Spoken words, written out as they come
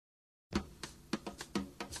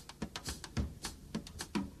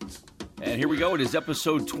And here we go. It is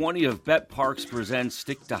episode 20 of Bet Parks Presents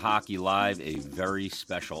Stick to Hockey Live, a very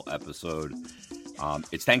special episode.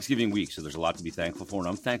 It's Thanksgiving week, so there's a lot to be thankful for, and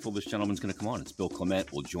I'm thankful this gentleman's going to come on. It's Bill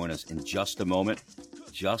Clement. Will join us in just a moment.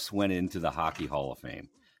 Just went into the Hockey Hall of Fame,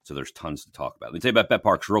 so there's tons to talk about. Let me tell you about Bet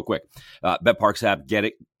Parks real quick. Bet Parks app, get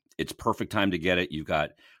it. It's perfect time to get it. You've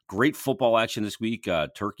got great football action this week,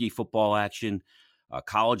 turkey football action,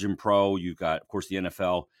 college and pro. You've got, of course, the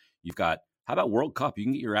NFL. You've got, how about World Cup? You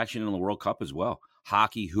can get your action in the World Cup as well.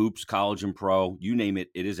 Hockey, hoops, college and pro, you name it,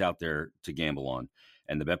 it is out there to gamble on.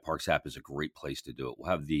 And the Bet Parks app is a great place to do it. We'll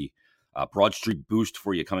have the Broad Street Boost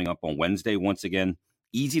for you coming up on Wednesday. Once again,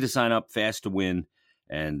 easy to sign up, fast to win,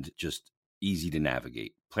 and just easy to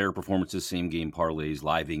navigate. Player performances, same game parlays,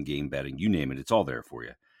 live in-game betting, you name it, it's all there for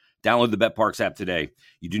you. Download the Bet Parks app today.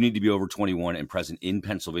 You do need to be over 21 and present in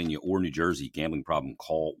Pennsylvania or New Jersey. Gambling problem,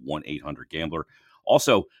 call 1-800-GAMBLER.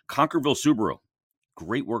 Also, Conquerville Subaru,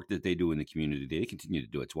 great work that they do in the community. They continue to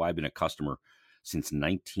do it. It's why I've been a customer since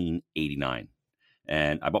 1989.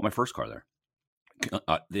 And I bought my first car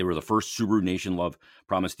there. They were the first Subaru Nation Love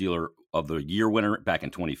Promise Dealer of the Year winner back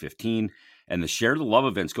in 2015. And the Share the Love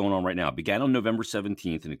event's going on right now. It began on November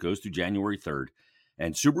 17th, and it goes through January 3rd.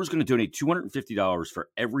 And Subaru's going to donate $250 for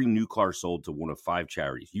every new car sold to one of 5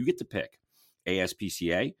 charities. You get to pick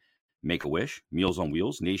ASPCA, Make-A-Wish, Meals on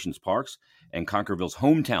Wheels, Nations Parks, and Conquerville's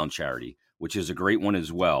hometown charity, which is a great one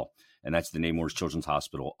as well. And that's the Nemours Children's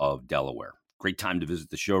Hospital of Delaware. Great time to visit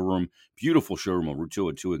the showroom. Beautiful showroom on Route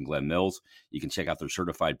 202 in Glen Mills. You can check out their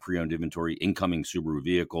certified pre-owned inventory, incoming Subaru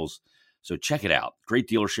vehicles. So check it out. Great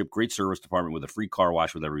dealership, great service department with a free car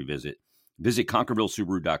wash with every visit. Visit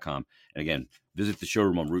ConquervilleSubaru.com. And again, visit the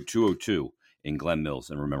showroom on Route 202 in Glen Mills.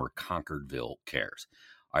 And remember, Concordville cares.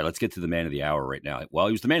 All right, let's get to the man of the hour right now. Well,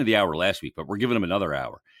 he was the man of the hour last week, but we're giving him another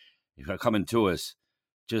hour. He's coming to us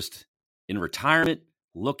just in retirement,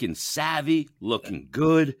 looking savvy, looking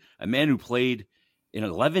good. A man who played in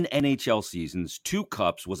 11 NHL seasons, 2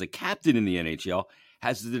 cups, was a captain in the NHL,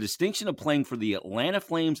 has the distinction of playing for the Atlanta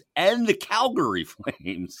Flames and the Calgary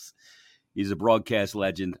Flames. He's a broadcast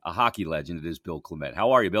legend, a hockey legend. It is Bill Clement.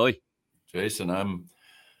 How are you, Billy? Jason,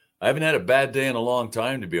 I haven't had a bad day in a long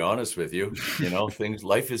time, to be honest with you. You know,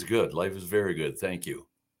 life is good. Life is very good. Thank you.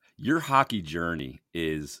 Your hockey journey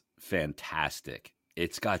is fantastic.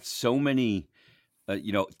 It's got so many,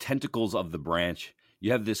 tentacles of the branch.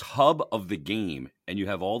 You have this hub of the game, and you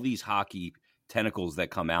have all these hockey tentacles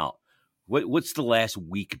that come out. What's the last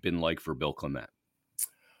week been like for Bill Clement?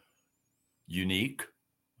 Unique.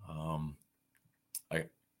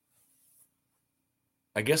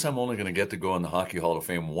 I guess I'm only going to get to go in the Hockey Hall of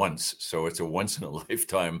Fame once, so it's a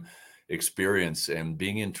once-in-a-lifetime experience. And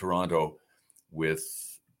being in Toronto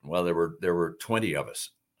with, well, there were 20 of us,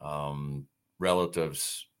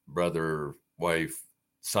 relatives, brother, wife,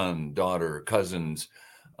 son, daughter, cousins.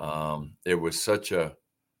 It was such a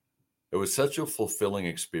fulfilling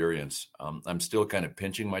experience. I'm still kind of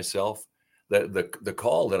pinching myself. The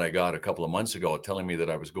call that I got a couple of months ago telling me that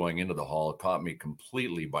I was going into the hall caught me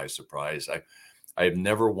completely by surprise. I have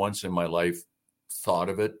never once in my life thought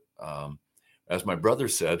of it. As my brother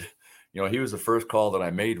said, you know, he was the first call that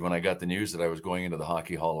I made when I got the news that I was going into the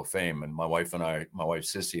Hockey Hall of Fame. And my wife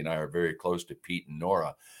Sissy and I are very close to Pete and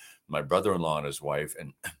Nora, my brother-in-law and his wife.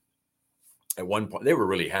 And at one point, they were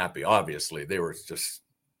really happy. Obviously, they were just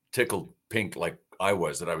tickled pink like I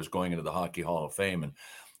was that I was going into the Hockey Hall of Fame. And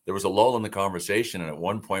there was a lull in the conversation. And at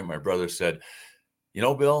one point, my brother said, you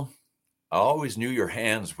know, Bill, I always knew your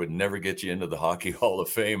hands would never get you into the Hockey Hall of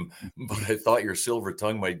Fame, but I thought your silver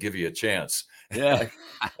tongue might give you a chance. Yeah,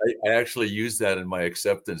 I actually used that in my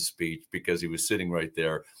acceptance speech because he was sitting right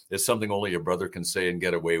there. It's something only a brother can say and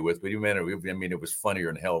get away with. But it was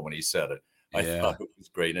funnier than hell when he said it. I thought it was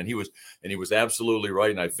great, and he was absolutely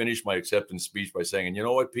right. And I finished my acceptance speech by saying, "And you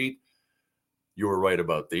know what, Pete, you were right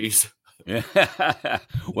about these." Yeah.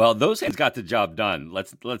 Well, those hands got the job done.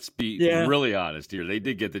 Let's be really honest here. They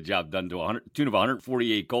did get the job done to tune of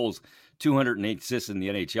 148 goals, 208 assists in the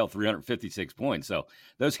NHL, 356 points. So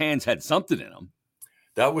those hands had something in them.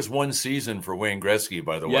 That was one season for Wayne Gretzky,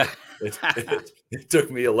 by the way. It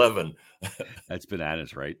took me 11. That's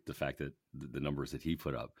bananas, right? The fact that the numbers that he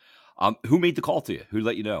put up. Who made the call to you? Who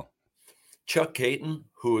let you know? Chuck Caton,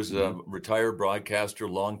 who is a retired broadcaster,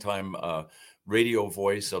 longtime radio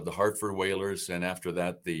voice of the Hartford Whalers, and after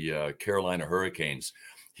that, the Carolina Hurricanes.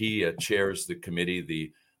 He chairs the committee,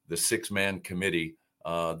 the 6-man committee.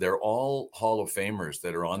 They're all Hall of Famers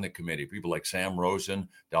that are on the committee. People like Sam Rosen,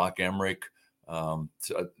 Doc Emmerich.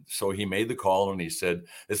 So he made the call, and he said,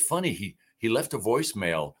 it's funny, he left a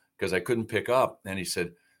voicemail because I couldn't pick up, and he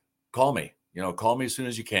said, call me as soon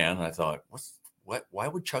as you can. And I thought, why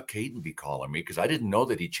would Chuck Hayden be calling me? Because I didn't know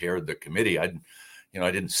that he chaired the committee. I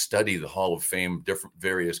didn't study the Hall of Fame, different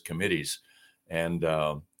various committees. And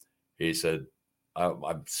he said,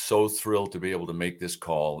 I'm so thrilled to be able to make this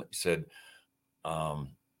call. He said,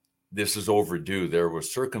 this is overdue. There were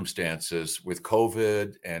circumstances with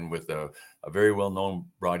COVID and with a very well-known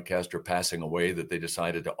broadcaster passing away that they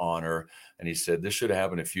decided to honor. And he said, this should have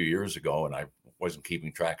happened a few years ago. And I wasn't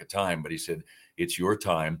keeping track of time, but he said, it's your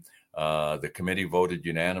time. The committee voted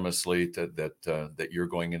unanimously that you're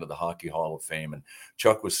going into the Hockey Hall of Fame. And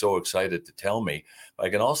Chuck was so excited to tell me. I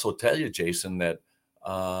can also tell you, Jason, that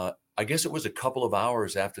I guess it was a couple of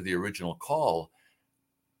hours after the original call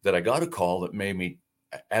that I got a call that made me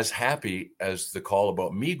as happy as the call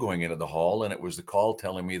about me going into the Hall. And it was the call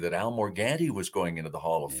telling me that Al Morganti was going into the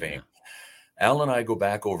Hall of Fame. Al and I go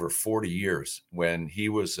back over 40 years. When he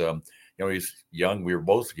was, he's young. We were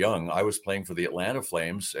both young. I was playing for the Atlanta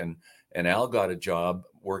Flames, and Al got a job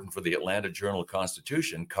working for the Atlanta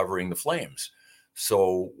Journal-Constitution covering the Flames.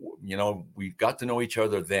 So, we got to know each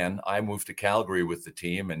other then. I moved to Calgary with the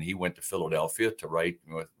team, and he went to Philadelphia to write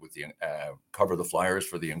with the cover the Flyers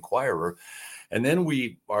for the Inquirer. And then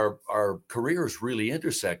our careers really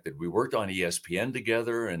intersected. We worked on ESPN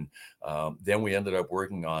together, and then we ended up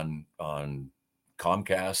working on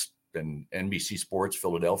Comcast and NBC Sports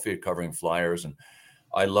Philadelphia covering Flyers. And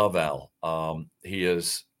I love Al. He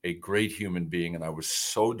is a great human being, and I was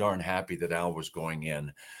so darn happy that Al was going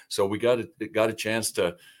in. So we got a chance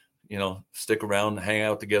to, stick around, hang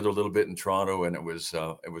out together a little bit in Toronto, and I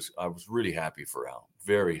was really happy for Al,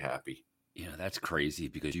 very happy. That's crazy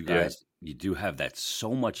because you guys, you do have that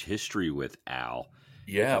so much history with Al.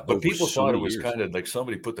 Yeah, but people thought it was kind of like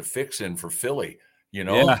somebody put the fix in for Philly,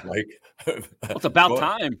 well, it's about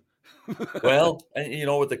time. Well, and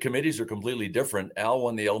the committees are completely different. Al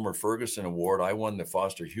won the Elmer Ferguson Award. I won the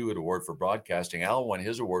Foster Hewitt Award for broadcasting. Al won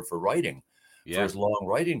his award for writing, for his long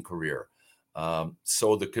writing career.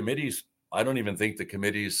 So the committees, I don't even think the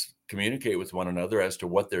committees communicate with one another as to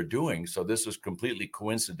what they're doing. So this is completely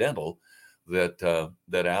coincidental that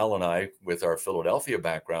Al and I, with our Philadelphia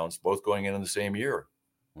backgrounds, both going in the same year.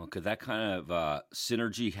 Well, could that kind of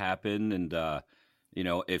synergy happen? And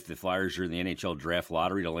if the Flyers are in the NHL draft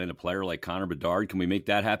lottery to land a player like Connor Bedard, can we make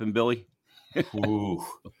that happen, Billy? Ooh,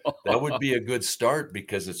 that would be a good start,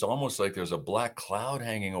 because it's almost like there's a black cloud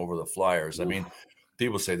hanging over the Flyers. I mean,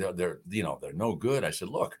 people say they're no good. I said,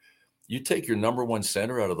 look, you take your number one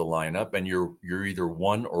center out of the lineup, and you're either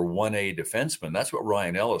 1 or 1A defenseman. That's what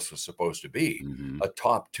Ryan Ellis was supposed to be, a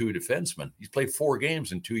top 2 defenseman. He's played 4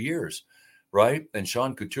 games in 2 years, right? And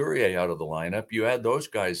Sean Couturier out of the lineup. You add those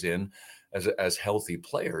guys in as healthy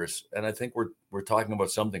players, and I think we're talking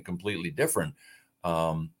about something completely different.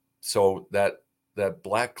 So that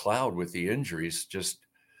black cloud with the injuries, just,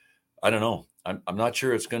 I don't know. I'm not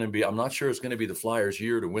sure it's going to be. I'm not sure it's going to be the Flyers'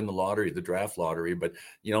 year to win the lottery, the draft lottery. But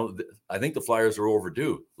I think the Flyers are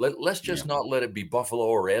overdue. Let's just not let it be Buffalo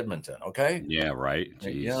or Edmonton, okay? Yeah, right.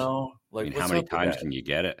 Jeez. How many times can you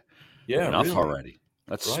get it? Yeah, enough really. already.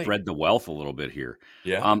 Let's spread the wealth a little bit here.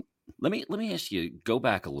 Yeah. Let me ask you. Go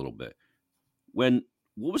back a little bit. When's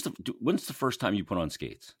the first time you put on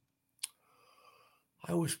skates?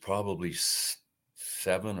 I was probably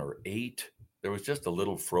 7 or 8. There was just a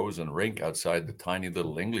little frozen rink outside the tiny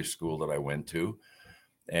little English school that I went to.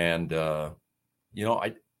 And, I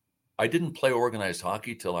didn't play organized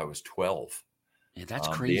hockey till I was 12. Yeah, that's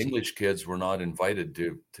crazy. The English kids were not invited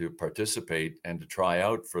to participate and to try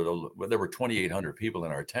out there were 2,800 people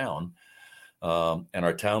in our town. And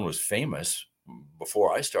our town was famous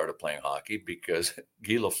before I started playing hockey because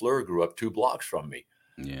Guy Lafleur grew up 2 blocks from me.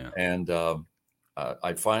 Yeah. And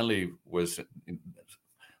I finally was...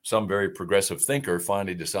 Some very progressive thinker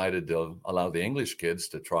finally decided to allow the English kids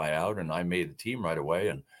to try out, and I made the team right away.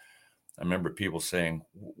 And I remember people saying,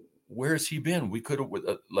 where has he been? We could have,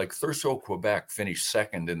 like Thurso, Quebec finished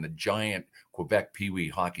second in the giant Quebec Pee Wee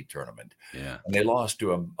hockey tournament. Yeah. And they lost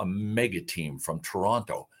to a mega team from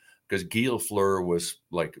Toronto because Guy Lafleur was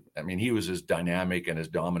he was as dynamic and as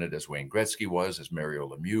dominant as Wayne Gretzky was, as Mario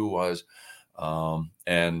Lemieux was.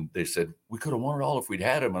 And they said, we could have won it all if we'd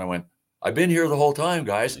had him. And I went, I've been here the whole time,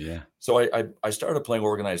 guys. Yeah. So I started playing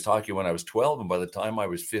organized hockey when I was 12. And by the time I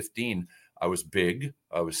was 15, I was big.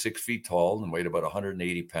 I was 6 feet tall and weighed about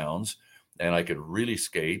 180 pounds. And I could really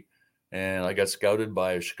skate. And I got scouted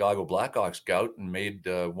by a Chicago Blackhawks scout and made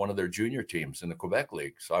one of their junior teams in the Quebec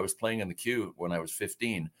League. So I was playing in the Q when I was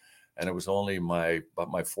 15. And it was only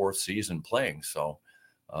about my 4th season playing. So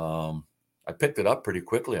I picked it up pretty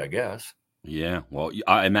quickly, I guess. Yeah. Well,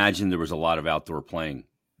 I imagine there was a lot of outdoor playing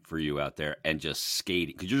for you out there and just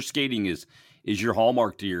skating, because your skating is is your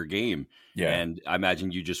hallmark to your game. Yeah. And I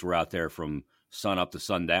imagine you just were out there from sun up to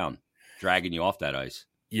sundown, dragging you off that ice.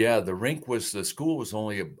 Yeah, the school was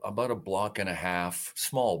only about a block and a half,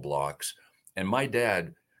 small blocks. And my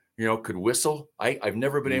dad, could whistle. I've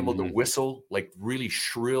never been able to Mhm. whistle, like really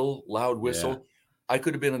shrill, loud Yeah. whistle. I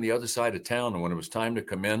could have been on the other side of town. And when it was time to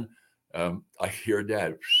come in, I hear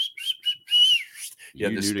dad. He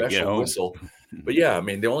had You this knew to get special home. whistle. But yeah, I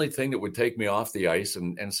mean, the only thing that would take me off the ice,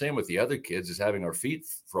 and same with the other kids, is having our feet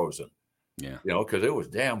frozen. Yeah. Because it was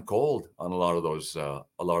damn cold on a lot of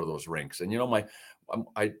those rinks. And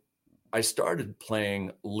I started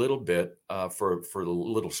playing a little bit for the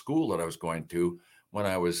little school that I was going to when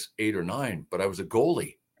I was 8 or 9, but I was a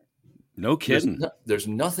goalie. No kidding. There's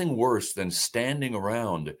nothing worse than standing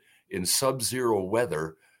around in sub-zero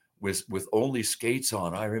weather with only skates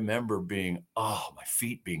on. I remember my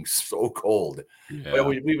feet being so cold. Yeah. Well,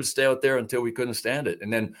 we would stay out there until we couldn't stand it.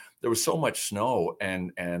 And then there was so much snow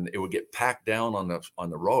and it would get packed down on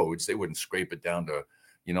the roads. They wouldn't scrape it down to,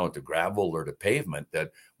 to gravel or to pavement,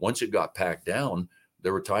 that once it got packed down,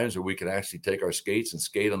 there were times where we could actually take our skates and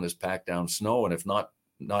skate on this packed down snow. And if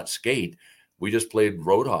not skate, we just played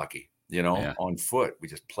road hockey, on foot. We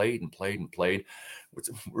just played and played and played. It's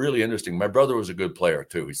really interesting. My brother was a good player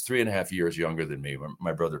too. He's 3.5 years younger than me.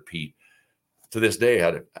 My brother Pete, to this day,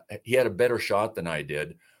 he had a better shot than I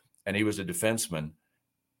did, and he was a defenseman.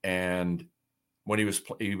 And when he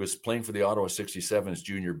was playing for the Ottawa 67's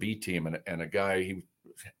junior B team, and a guy, he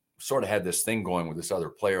sort of had this thing going with this other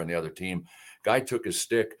player on the other team. Guy took his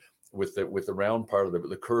stick with the round part of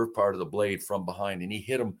the curved part of the blade from behind, and he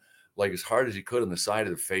hit him like as hard as he could on the side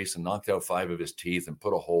of the face and knocked out 5 of his teeth and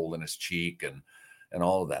put a hole in his cheek and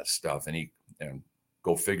all of that stuff. And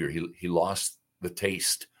go figure, he lost the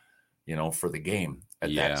taste, for the game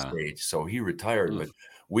at that stage. So he retired. But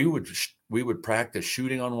we would practice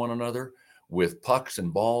shooting on one another with pucks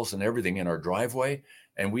and balls and everything in our driveway.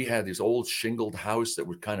 And we had this old shingled house that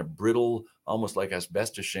was kind of brittle, almost like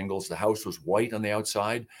asbestos shingles. The house was white on the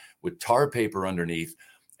outside with tar paper underneath.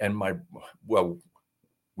 And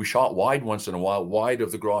we shot wide once in a while, wide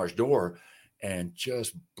of the garage door, and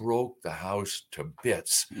just broke the house to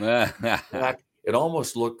bits. It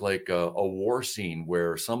almost looked like a war scene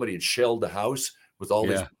where somebody had shelled the house with all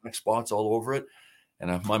these black spots all over it.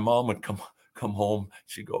 And my mom would come home.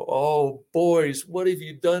 She'd go, "Oh, boys, what have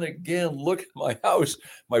you done again? Look at my house."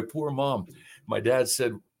 My poor mom. My dad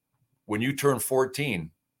said, "When you turn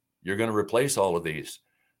 14, you're going to replace all of these."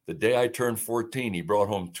 The day I turned 14, he brought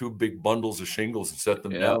home 2 big bundles of shingles and set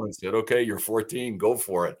them down and said, "Okay, you're 14, go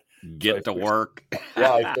for it. Get to work."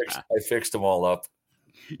 Yeah, I fixed them all up.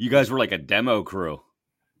 You guys were like a demo crew.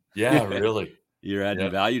 Yeah, really. You're adding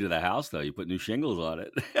value to the house, though. You put new shingles on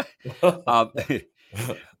it.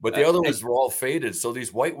 But the other ones were all faded, so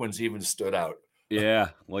these white ones even stood out. Yeah,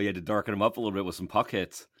 well, you had to darken them up a little bit with some puck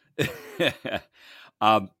hits.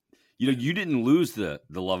 You didn't lose the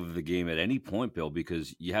love of the game at any point, Bill,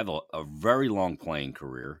 because you have a very long playing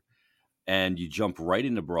career, and you jump right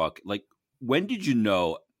into like, when did you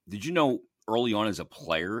know? Did you know early on as a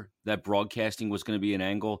player that broadcasting was going to be an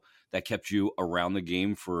angle that kept you around the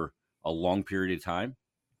game for a long period of time?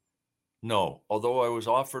 No, although I was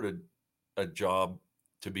offered a job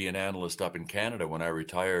to be an analyst up in Canada when I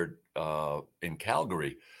retired in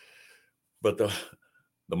Calgary, but the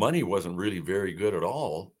money wasn't really very good at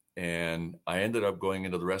all. And I ended up going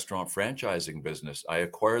into the restaurant franchising business. I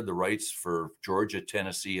acquired the rights for Georgia,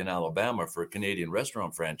 Tennessee, and Alabama for a Canadian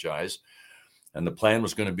restaurant franchise. And the plan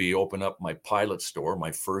was going to be open up my pilot store,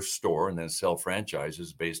 my first store, and then sell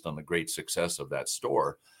franchises based on the great success of that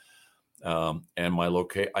store. And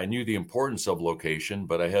I knew the importance of location,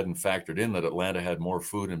 but I hadn't factored in that Atlanta had more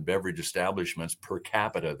food and beverage establishments per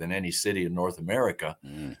capita than any city in North America.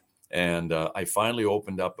 And I finally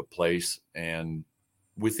opened up a place, and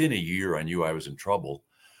within a year, I knew I was in trouble.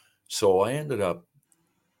 So I ended up,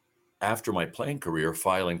 after my playing career,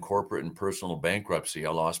 filing corporate and personal bankruptcy.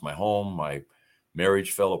 I lost my home. My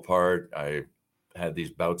marriage fell apart. I had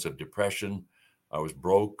these bouts of depression. I was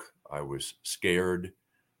broke. I was scared.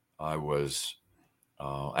 I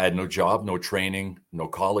had no job, no training, no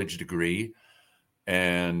college degree.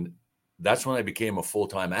 And that's when I became a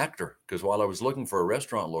full-time actor. Because while I was looking for a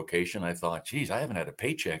restaurant location, I thought, geez, I haven't had a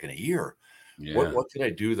paycheck in a year. Yeah. What could I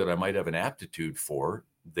do that I might have an aptitude for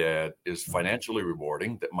that is financially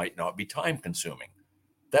rewarding, that might not be time consuming?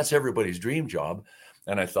 That's everybody's dream job.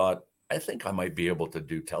 And I thought, I think I might be able to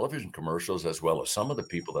do television commercials as well as some of the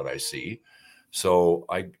people that I see. So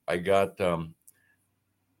I got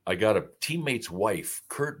a teammate's wife,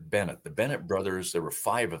 Kurt Bennett, the Bennett brothers. There were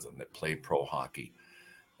 5 of them that played pro hockey.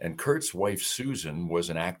 And Kurt's wife, Susan, was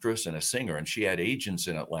an actress and a singer, and she had agents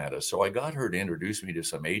in Atlanta. So I got her to introduce me to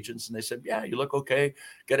some agents, and they said, yeah, you look okay.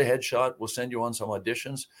 Get a headshot. We'll send you on some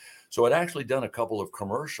auditions. So I'd actually done a couple of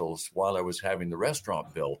commercials while I was having the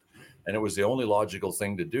restaurant built, and it was the only logical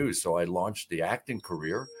thing to do. So I launched the acting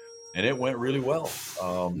career, and it went really well.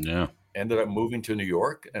 Yeah. Ended up moving to New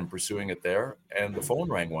York and pursuing it there. And the phone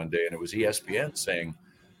rang one day, and it was ESPN saying,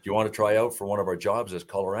 do you want to try out for one of our jobs as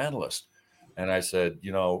color analyst? And I said,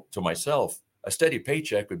 to myself, a steady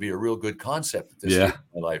paycheck would be a real good concept at this stage of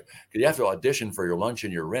my life. Because you have to audition for your lunch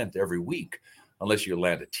and your rent every week, unless you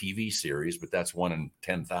land a TV series, but that's 1 in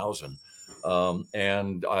 10,000.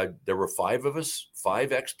 There were 5 of us,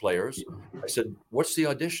 5 ex-players. I said, what's the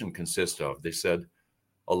audition consist of? They said,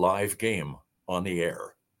 a live game on the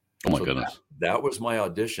air. Oh my goodness. That was my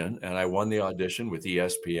audition, and I won the audition with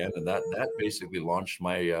ESPN, and that basically launched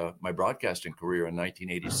my my broadcasting career in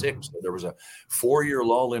 1986. So there was a 4-year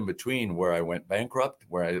lull in between where I went bankrupt,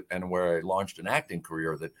 where I launched an acting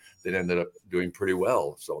career that ended up doing pretty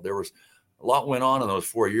well. So there was a lot went on in those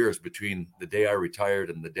 4 years between the day I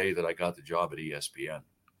retired and the day that I got the job at ESPN.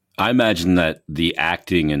 I imagine that the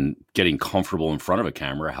acting and getting comfortable in front of a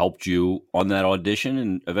camera helped you on that audition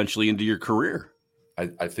and eventually into your career.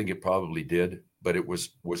 I think it probably did, but it was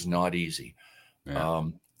not easy. Yeah.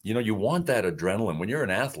 You want that adrenaline when you're an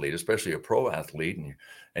athlete, especially a pro athlete,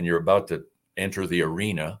 and you're about to enter the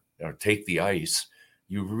arena or take the ice.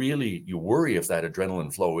 You worry if that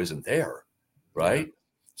adrenaline flow isn't there, right? Yeah.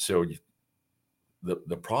 So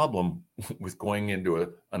the problem with going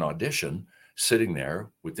into an audition, sitting there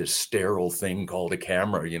with this sterile thing called a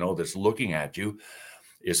camera, that's looking at you,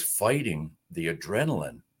 is fighting the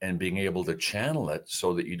adrenaline and being able to channel it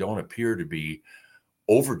so that you don't appear to be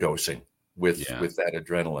overdosing with that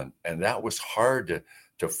adrenaline. And that was hard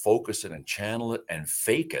to focus it and channel it and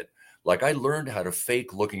fake it. Like I learned how to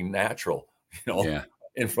fake looking natural,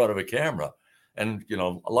 in front of a camera. And,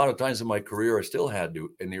 a lot of times in my career, I still had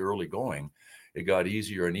to, in the early going, it got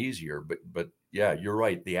easier and easier. But yeah, you're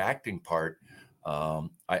right. The acting part,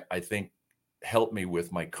 I think helped me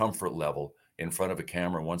with my comfort level in front of a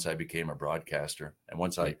camera once I became a broadcaster. And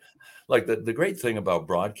once the great thing about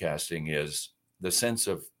broadcasting is the sense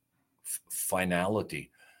of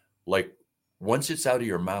finality. Like once it's out of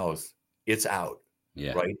your mouth, it's out,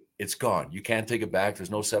 right? It's gone. You can't take it back.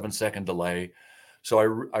 There's no 7-second delay. So I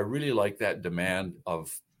really like that demand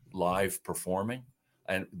of live performing.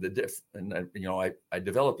 And I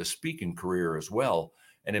developed a speaking career as well.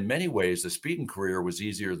 And in many ways, the speaking career was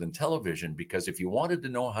easier than television because if you wanted to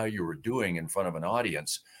know how you were doing in front of an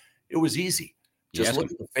audience, it was easy. Just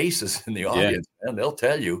look at the faces in the audience, and they'll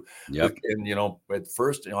tell you. Yep. And, at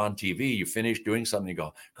first on TV, you finish doing something, you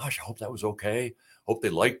go, gosh, I hope that was okay. Hope they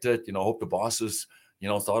liked it. Hope the bosses,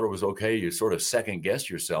 thought it was okay. You sort of second guess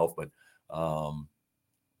yourself, but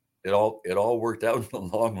it all worked out in the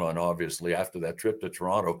long run. Obviously, after that trip to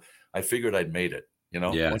Toronto, I figured I'd made it.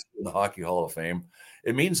 Once in the Hockey Hall of Fame,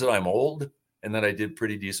 it means that I'm old and that I did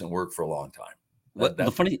pretty decent work for a long time. That's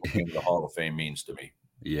the funny thing the Hall of Fame means to me.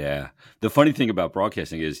 Yeah. The funny thing about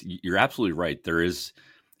broadcasting is you're absolutely right. There is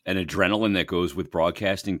an adrenaline that goes with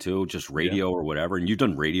broadcasting too, just radio or whatever. And you've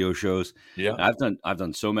done radio shows. Yeah. I've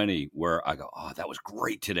done so many where I go, oh, that was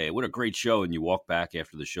great today. What a great show. And you walk back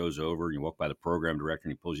after the show's over and you walk by the program director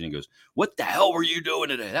and he pulls you in and goes, what the hell were you doing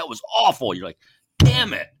today? That was awful. You're like,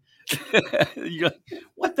 damn it. You're like,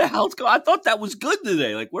 what the hell's going on? I thought that was good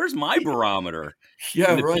today. Like, where's my barometer?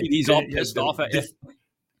 Yeah, right. He's all pissed off at you.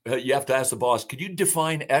 You have to ask the boss, could you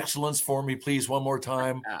define excellence for me, please, one more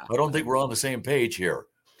time? I don't think we're on the same page here.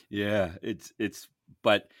 Yeah,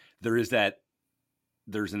 but there's an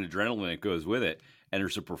adrenaline that goes with it, and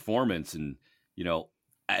there's a performance. And,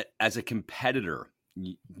 as a competitor,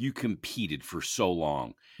 you competed for so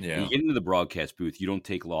long. Yeah. And you get into the broadcast booth, you don't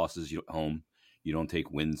take losses home. You don't take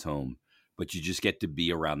wins home, but you just get to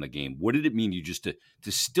be around the game. What did it mean you just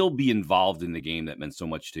to still be involved in the game that meant so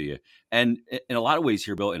much to you? And in a lot of ways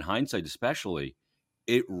here, Bill, in hindsight especially,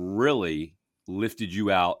 it really lifted you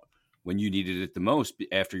out when you needed it the most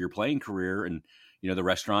after your playing career and, the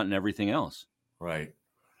restaurant and everything else. Right.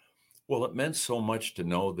 Well, it meant so much to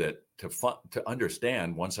know that, to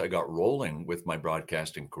understand once I got rolling with my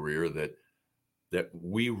broadcasting career that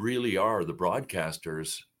we really are, the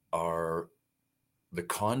broadcasters are the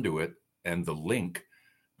conduit and the link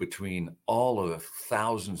between all of the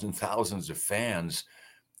thousands and thousands of fans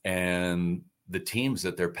and the teams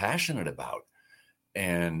that they're passionate about.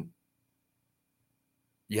 And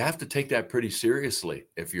you have to take that pretty seriously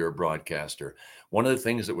if you're a broadcaster. One of the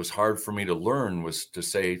things that was hard for me to learn was to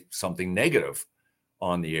say something negative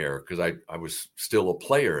on the air because I was still a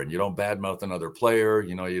player, and you don't badmouth another player.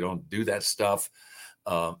 You know, you don't do that stuff.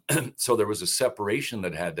 So there was a separation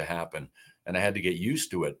that had to happen, and I had to get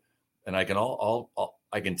used to it. And I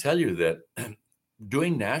can tell you that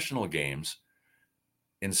doing national games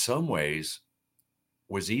in some ways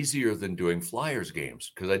was easier than doing Flyers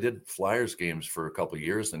games, because I did Flyers games for a couple of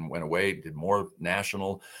years and went away, did more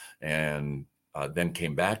national, and then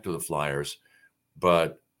came back to the Flyers.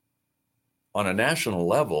 But on a national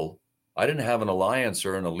level, I didn't have an alliance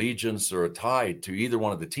or an allegiance or a tie to either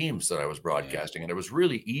one of the teams that I was broadcasting. And it was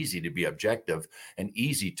really easy to be objective and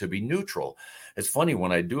easy to be neutral. It's funny,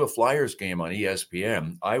 when I do a Flyers game on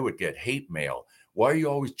ESPN, I would get hate mail. Why are you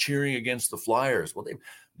always cheering against the Flyers? Well,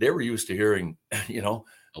 they were used to hearing, you know,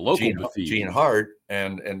 A local Gene Hart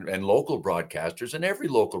and local broadcasters, and every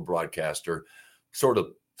local broadcaster sort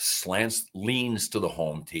of leans to the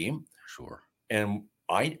home team. Sure. And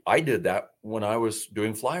I did that when I was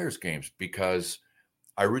doing Flyers games because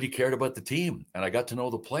I really cared about the team and I got to know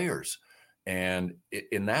the players. And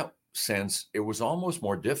in that sense, it was almost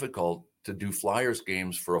more difficult to do Flyers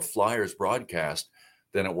games for a Flyers broadcast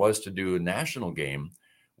than it was to do a national game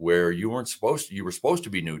where you were supposed to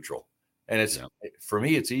be neutral. And for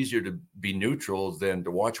me, it's easier to be neutral than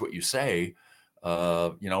to watch what you say,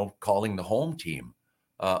 calling the home team.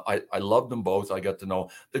 I loved them both. I got to know.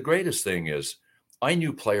 The greatest thing is I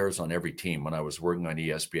knew players on every team when I was working on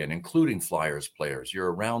ESPN, including Flyers players.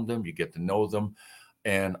 You're around them, you get to know them.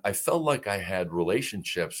 And I felt like I had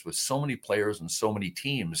relationships with so many players and so many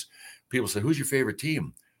teams. People say, who's your favorite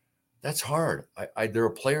team? That's hard. There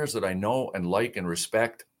are players that I know and like and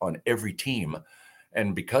respect on every team.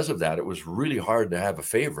 And because of that, it was really hard to have a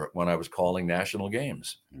favorite when I was calling national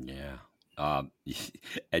games. Yeah. And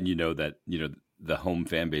the home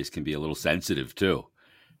fan base can be a little sensitive too.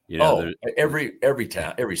 Every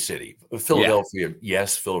town, every city. Philadelphia,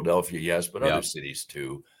 yes, but other cities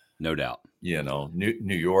too. No doubt.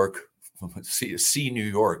 New York, see New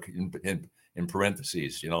York in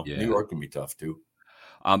parentheses. New York can be tough too.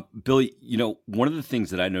 Billy, one of the things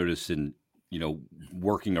that I noticed in,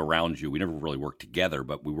 working around you, we never really worked together,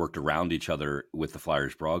 but we worked around each other with the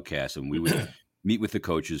Flyers broadcast, and we would meet with the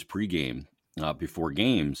coaches pregame, before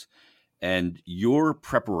games, and your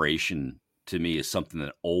preparation to me is something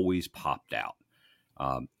that always popped out.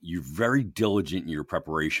 You're very diligent in your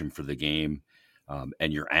preparation for the game,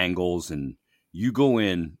 and your angles, and you go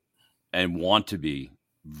in and want to be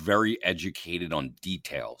very educated on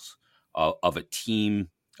details of a team,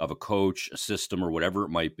 of a coach, a system, or whatever it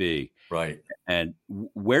might be. Right. And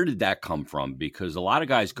where did that come from? Because a lot of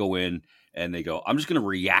guys go in and they go, I'm just going to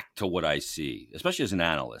react to what I see, especially as an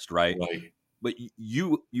analyst, right? Right. But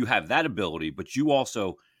you have that ability, but you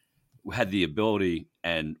also had the ability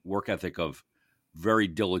and work ethic of very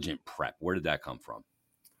diligent prep. Where did that come from?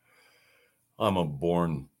 I'm a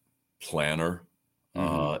born planner.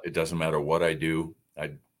 Mm-hmm. It doesn't matter what I do.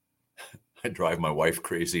 I drive my wife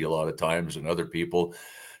crazy a lot of times, and other people.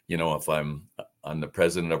 If I'm the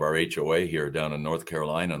president of our HOA here down in North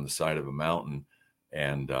Carolina on the side of a mountain,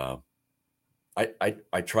 and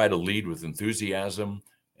I try to lead with enthusiasm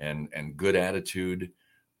and good attitude,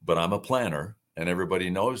 but I'm a planner, and everybody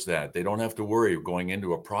knows that. They don't have to worry going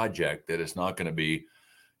into a project that it's not going to be,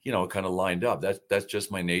 kind of lined up. That's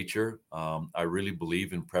just my nature. I really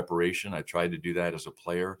believe in preparation. I tried to do that as a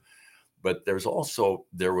player. But there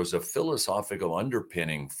was a philosophical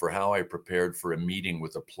underpinning for how I prepared for a meeting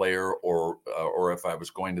with a player, or if I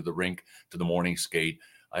was going to the rink to the morning skate,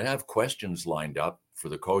 I'd have questions lined up for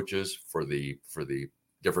the coaches, for the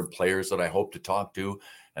different players that I hope to talk to,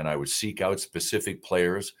 and I would seek out specific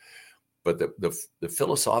players. But the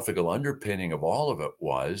philosophical underpinning of all of it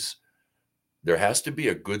was there has to be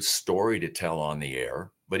a good story to tell on the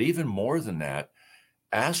air, but even more than that,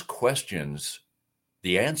 ask questions,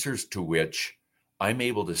 the answers to which I'm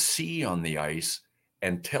able to see on the ice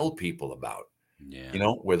and tell people about. Yeah.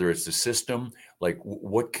 Whether it's the system, like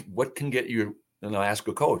what can get you, and I'll ask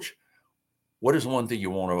a coach, what is one thing you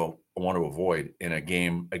want to avoid in a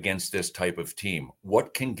game against this type of team?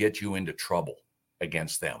 What can get you into trouble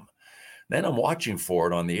against them? Then I'm watching for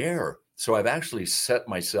it on the air. So I've actually set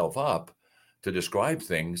myself up to describe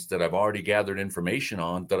things that I've already gathered information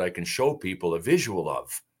on that I can show people a visual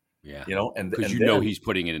of. Yeah. And because he's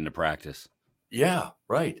putting it into practice. Yeah,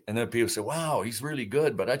 right. And then people say, wow, he's really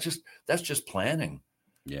good. But that's just planning.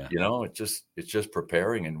 Yeah. It's just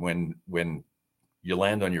preparing. And when you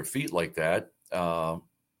land on your feet like that,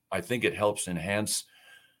 I think it helps enhance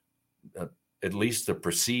at least the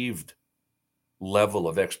perceived level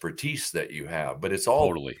of expertise that you have. But it's all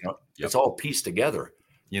totally. It's all pieced together.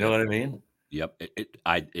 You know what I mean? Yep.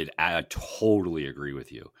 I totally agree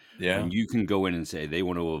with you. Yeah. When you can go in and say they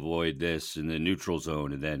want to avoid this in the neutral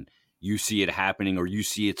zone, and then you see it happening, or you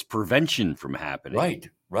see its prevention from happening, Right.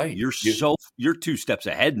 Right. you're 2 steps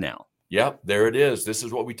ahead now. Yep, there it is. This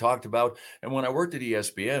is what we talked about. And when I worked at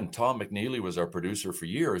ESPN, Tom McNeely was our producer for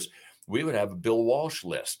years. We would have a Bill Walsh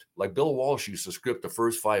list. Like Bill Walsh used to script the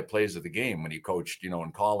first 5 plays of the game when he coached,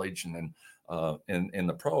 in college and then in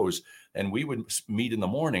the pros. And we would meet in the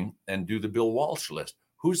morning and do the Bill Walsh list.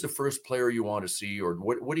 Who's the first player you want to see, or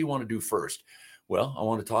what do you want to do first? Well, I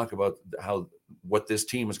want to talk about what this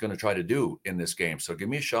team is going to try to do in this game. So give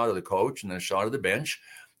me a shot of the coach and then a shot of the bench,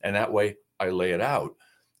 and that way I lay it out.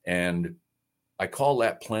 And I call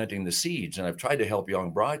that planting the seeds. And I've tried to help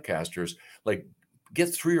young broadcasters, like,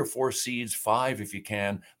 get 3 or 4 seeds, 5 if you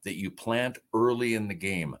can, that you plant early in the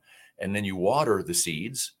game. And then you water the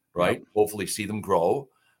seeds, right? Yep. Hopefully see them grow.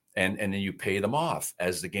 And then you pay them off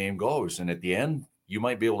as the game goes. And at the end, you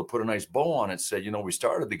might be able to put a nice bow on it, say, we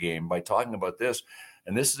started the game by talking about this,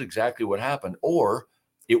 and this is exactly what happened. Or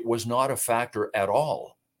it was not a factor at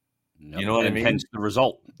all. Yep. You know what I mean? Hence the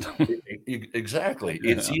result. Exactly.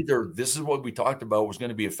 Yeah. It's either this is what we talked about was going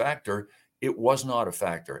to be a factor. It was not a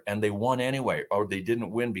factor, and they won anyway, or they didn't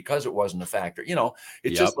win because it wasn't a factor.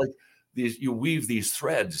 It's just like these. You weave these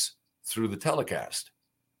threads through the telecast.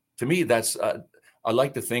 To me, that's I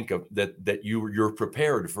like to think of that you're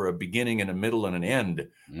prepared for a beginning and a middle and an end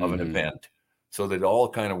of an event, so that it all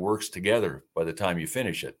kind of works together by the time you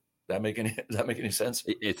finish it. Does that make any sense?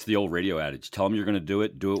 It's the old radio adage. Tell them you're going to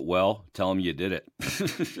do it well. Tell them you did it.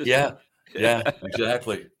 Yeah,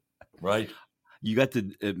 exactly. Right. You got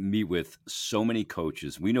to meet with so many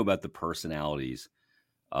coaches. We know about the personalities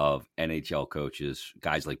of NHL coaches,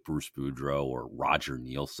 guys like Bruce Boudreau or Roger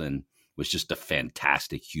Nielsen was just a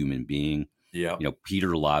fantastic human being. Yeah.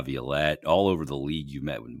 Peter Laviolette, all over the league. You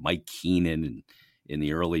met with Mike Keenan in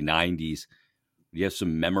the early 90s. You have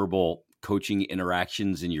some memorable coaching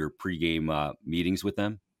interactions in your pregame meetings with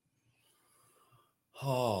them?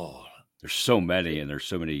 Oh, there's so many, and there's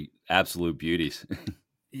so many absolute beauties.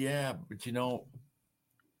 Yeah, but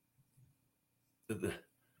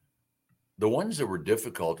the ones that were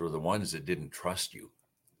difficult were the ones that didn't trust you.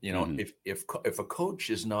 If a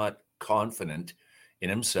coach is not confident in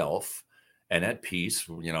himself and at peace,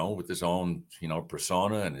 with his own,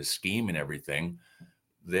 persona and his scheme and everything,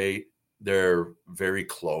 they're very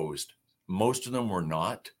closed. Most of them were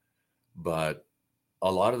not, but a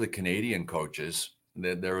lot of the Canadian coaches,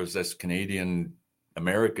 there was this Canadian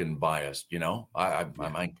American bias.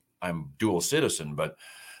 I'm dual citizen, but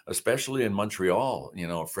especially in Montreal,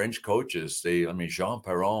 French coaches, Jean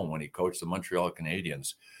Perron, when he coached the Montreal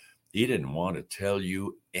Canadiens, he didn't want to tell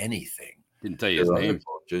you anything. Didn't tell you his name.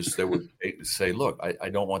 Coaches that would say, look, I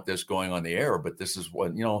don't want this going on the air, but this is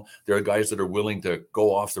what, there are guys that are willing to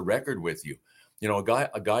go off the record with you. A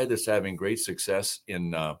guy that's having great success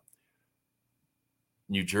in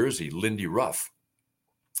New Jersey, Lindy Ruff.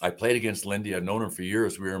 I played against Lindy. I've known him for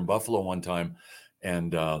years. We were in Buffalo one time,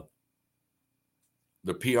 and the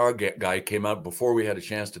PR guy came out before we had a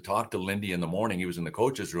chance to talk to Lindy in the morning. He was in the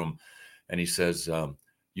coach's room, and he says,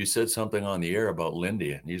 you said something on the air about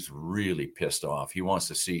Lindy, and he's really pissed off. He wants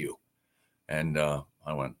to see you. And I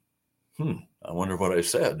went, I wonder what I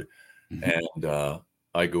said. And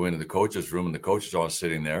I go into the coach's room, and the coach is all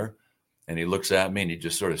sitting there, and he looks at me, and he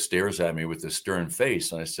just sort of stares at me with this stern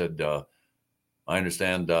face. And I said, I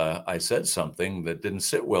understand I said something that didn't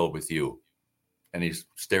sit well with you. And he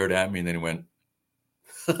stared at me, and then he went,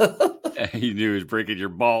 he knew he was breaking your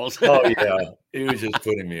balls. Oh, yeah. He was just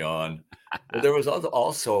putting me on. But there was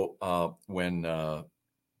also when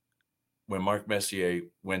Mark Messier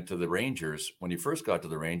went to the Rangers, when he first got to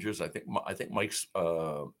the Rangers, I think Mike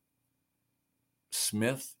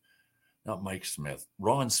Smith, not Mike Smith,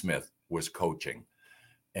 Ron Smith was coaching.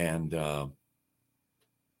 And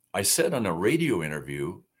I said on a radio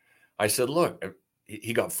interview, I said, look,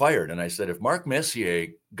 he got fired. And I said, if Mark Messier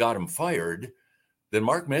got him fired, then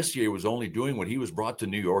Mark Messier was only doing what he was brought to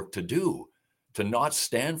New York to do, to not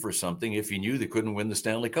stand for something if he knew they couldn't win the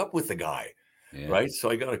Stanley Cup with the guy. Yeah. Right. So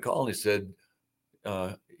I got a call, and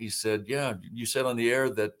he said, yeah, you said on the air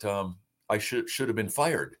that I should have been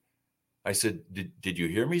fired. I said, did you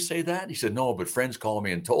hear me say that? He said, no, but friends called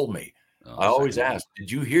me and told me. I always ask, did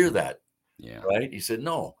you hear that? Yeah. Right. He said,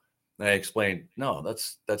 no. And I explained, no,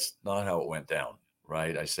 that's not how it went down.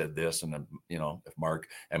 Right. I said this, and if Mark,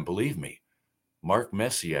 and believe me, Mark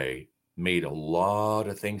Messier made a lot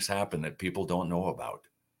of things happen that people don't know about.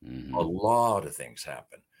 Mm-hmm. A lot of things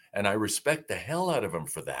happen. And I respect the hell out of him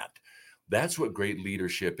for that. That's what great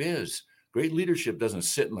leadership is. Great leadership doesn't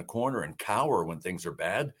sit in the corner and cower when things are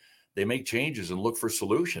bad. they make changes and look for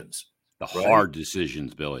solutions. The Right? hard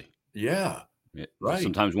decisions, Billy. Yeah. It Right.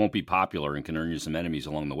 sometimes won't be popular and can earn you some enemies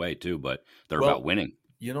along the way too, but they're about Well, winning.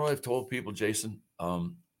 you know what I've told people, Jason,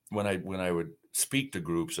 when I would speak to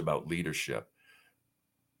groups about leadership,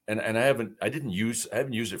 and I didn't use I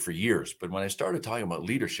haven't used it for years, but when I started talking about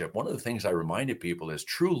leadership, one of the things I reminded people is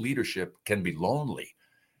true leadership can be lonely.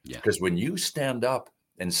 Yeah. Because when you stand up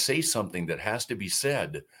and say something that has to be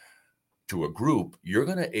said to a group, you're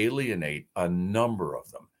going to alienate a number of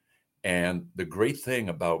them. And the great thing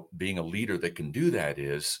about being a leader that can do that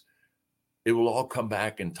is it will all come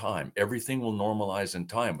back in time. Everything will normalize in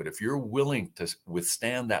time. But if you're willing to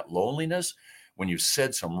withstand that loneliness, when you've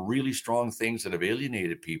said some really strong things that have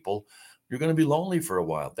alienated people, you're going to be lonely for a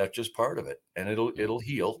while. That's just part of it, and it'll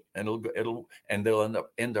heal, and they'll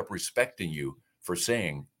end up respecting you for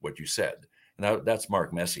saying what you said. And that's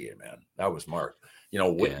Mark Messier, man. That was Mark. Yeah.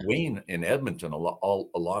 Wayne in Edmonton a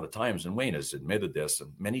lot of times, and Wayne has admitted this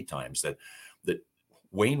many times that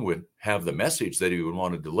Wayne would have the message that he would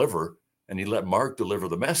want to deliver, and he let Mark deliver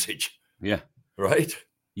the message. Yeah. Right.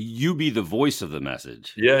 You be the voice of the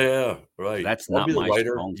message. Yeah. Right. That's I'll not be the my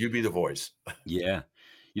writer. strong. You be the voice. Yeah.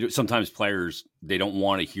 Sometimes players, they don't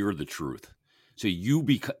want to hear the truth. So you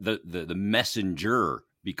the messenger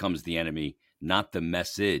becomes the enemy, not the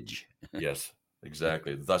message. Yes,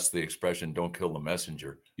 exactly. Thus the expression, don't kill the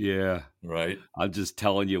messenger. Yeah. Right. I'm just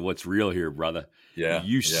telling you what's real here, brother. Yeah.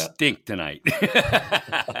 You stink tonight.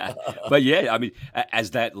 But yeah, I mean,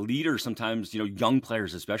 as that leader, sometimes, young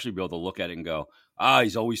players especially be able to look at it and go,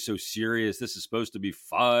 he's always so serious. This is supposed to be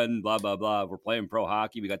fun, blah, blah, blah. We're playing pro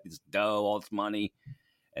hockey. We got this dough, all this money.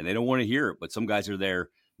 And they don't want to hear it. But some guys are there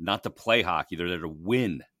not to play hockey. They're there to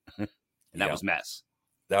win. And that was Mess.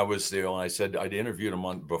 That was I said I'd interviewed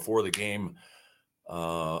him before the game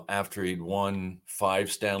after he'd won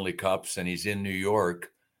 5 Stanley Cups and he's in New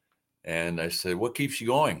York. And I said, what keeps you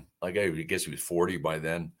going? Like, I guess he was 40 by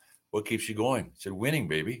then. What keeps you going? I said, winning,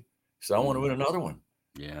 baby. He said, I want to win another one.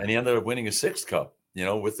 Yeah. And he ended up winning a 6th cup,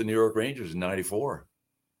 with the New York Rangers in '94.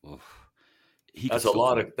 That's a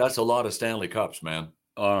lot of Stanley Cups, man.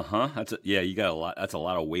 You got a lot. That's a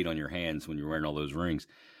lot of weight on your hands when you're wearing all those rings.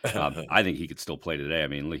 I think he could still play today. I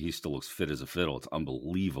mean, he still looks fit as a fiddle. It's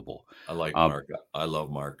unbelievable. I like Mark. I love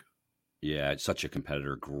Mark. Yeah, such a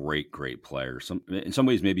competitor. Great player. In some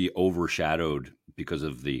ways, maybe overshadowed because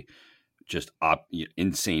of the just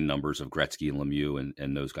insane numbers of Gretzky and Lemieux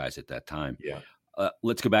and those guys at that time. Yeah.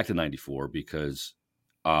 Let's go back to '94 because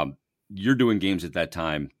you're doing games at that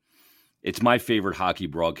time. It's my favorite hockey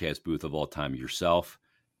broadcast booth of all time. Yourself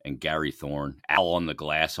and Gary Thorne, Al on the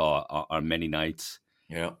glass on many nights.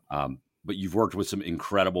 Yeah. But you've worked with some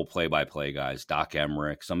incredible play-by-play guys, Doc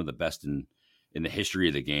Emmerich, some of the best in the history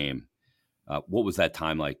of the game. What was that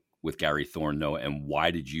time like with Gary Thorne, Noah, and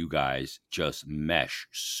why did you guys just mesh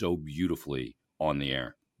so beautifully on the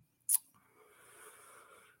air?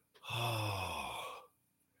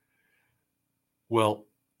 Well,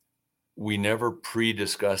 we never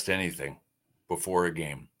pre-discussed anything before a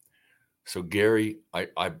game. So Gary,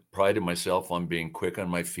 I prided myself on being quick on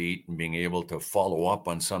my feet and being able to follow up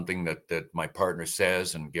on something that my partner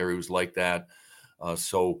says, and Gary was like that.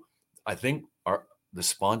 So I think the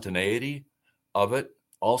spontaneity of it,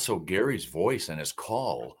 also Gary's voice and his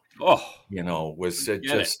call, was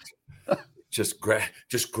just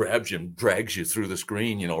grabs you and drags you through the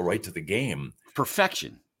screen, right to the game.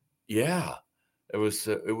 Perfection. Yeah, it was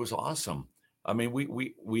awesome. I mean,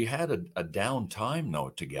 we had a down time though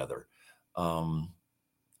together. And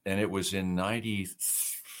it was in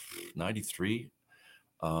 93.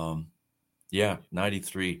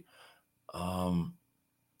 93.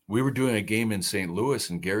 We were doing a game in St. Louis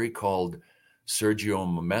and Gary called Sergio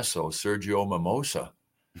Mimosa.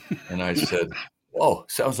 And I said, whoa,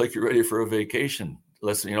 sounds like you're ready for a vacation.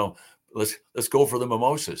 Let's go for the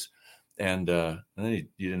mimosas. And then he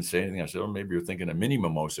didn't say anything. I said, maybe you're thinking of mini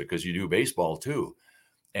mimosa because you do baseball too.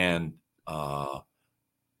 And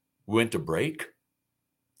we went to break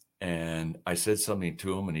and I said something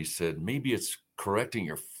to him and he said, maybe it's correcting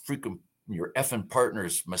your effing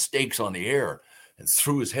partner's mistakes on the air, and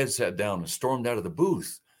threw his headset down and stormed out of the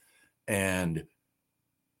booth. And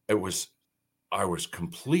I was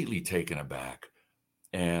completely taken aback.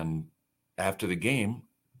 And after the game,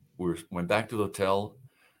 we went back to the hotel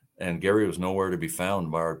and Gary was nowhere to be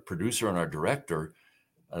found. Our producer and our director,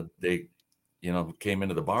 they came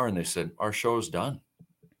into the bar and they said, our show's done.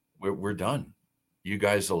 We're done. You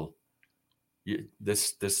guys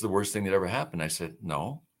this is the worst thing that ever happened. I said,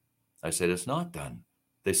 no. I said, it's not done.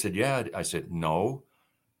 They said, yeah. I said, no,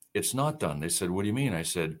 it's not done. They said, what do you mean? I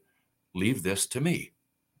said, leave this to me.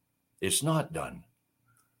 It's not done.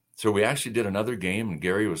 So we actually did another game, and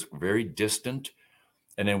Gary was very distant.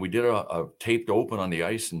 And then we did a taped open on the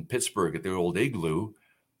ice in Pittsburgh at the old Igloo.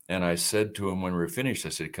 And I said to him when we were finished, I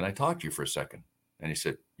said, "Can I talk to you for a second?" And he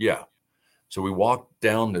said, "Yeah." So we walked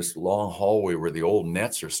down this long hallway where the old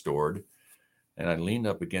nets are stored. And I leaned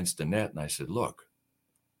up against the net and I said, "Look,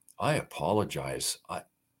 I apologize.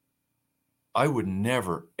 I would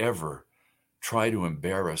never, ever try to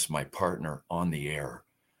embarrass my partner on the air."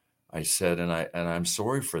 I said, and I'm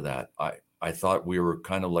sorry for that. I thought we were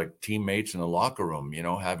kind of like teammates in the locker room,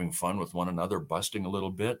 having fun with one another, busting a little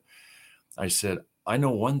bit. I said, "I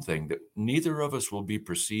know one thing, that neither of us will be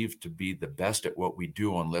perceived to be the best at what we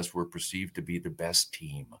do unless we're perceived to be the best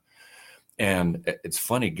team." And it's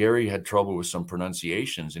funny, Gary had trouble with some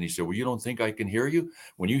pronunciations, and he said, "Well, you don't think I can hear you?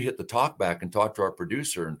 When you hit the talk back and talk to our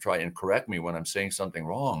producer and try and correct me when I'm saying something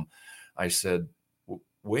wrong." I said,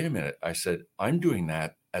 "Wait a minute." I said, "I'm doing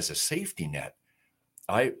that as a safety net."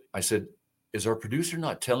 I said, "Is our producer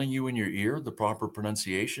not telling you in your ear the proper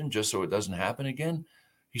pronunciation just so it doesn't happen again?"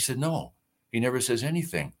 He said, "No, he never says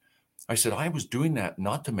anything." I said, "I was doing that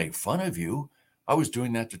not to make fun of you. I was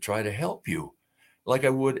doing that to try to help you, like I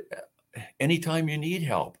would anytime you need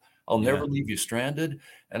help. I'll Yeah. never leave you stranded."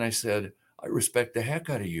 And I said, "I respect the heck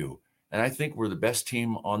out of you. And I think we're the best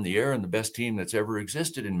team on the air and the best team that's ever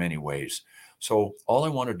existed in many ways. So all I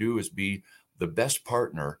want to do is be the best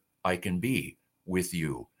partner I can be with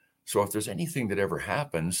you. So if there's anything that ever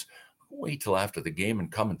happens, wait till after the game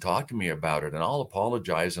and come and talk to me about it. And I'll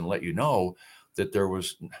apologize and let you know that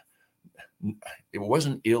it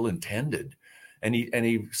wasn't ill intended."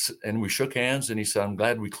 And we shook hands and he said, "I'm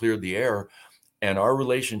glad we cleared the air." And our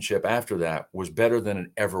relationship after that was better than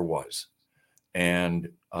it ever was.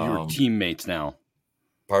 And You were teammates now.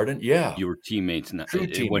 pardon? Yeah. You were teammates now. True It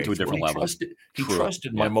went to a teammates. Well, different level. he True.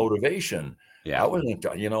 trusted my Yeah. motivation. Yeah.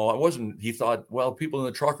 He thought, well, people in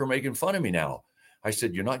the truck are making fun of me now. I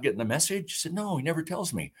said, "You're not getting the message?" He said, "No, he never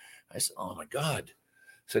tells me." I said, "Oh my God."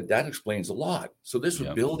 I said, "That explains a lot." So this was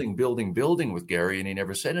Yeah. building with Gary, and he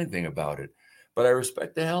never said anything about it. But I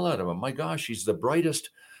respect the hell out of him. My gosh, he's the brightest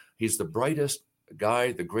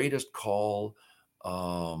guy, the greatest call,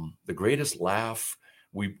 the greatest laugh.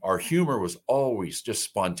 Our humor was always just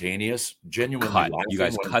spontaneous, genuinely You laughing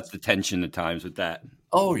guys cut the tension at times with that.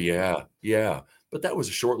 Oh yeah, yeah. But that was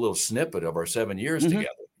a short little snippet of our 7 years Mhm.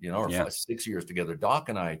 together, or Yeah. 6 years together. Doc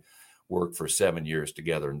and I worked for 7 years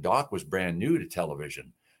together, and Doc was brand new to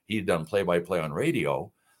television. He'd done play-by-play on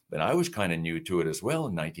radio, and I was kind of new to it as well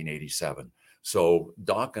in 1987. So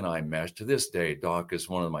Doc and I meshed. To this day, Doc is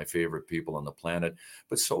one of my favorite people on the planet,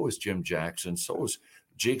 but so is Jim Jackson. So is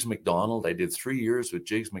Jiggs McDonald. I did 3 years with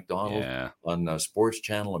Jiggs McDonald Yeah. on Sports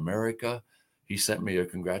Channel America. He sent me a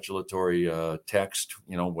congratulatory text,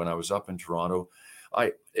 when I was up in Toronto.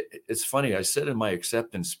 It's funny. I said in my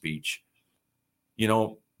acceptance speech,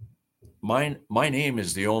 my name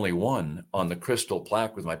is the only one on the crystal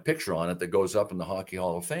plaque with my picture on it that goes up in the Hockey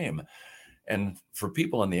Hall of Fame. And for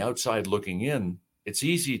people on the outside looking in, it's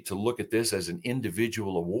easy to look at this as an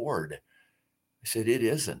individual award. I said, "It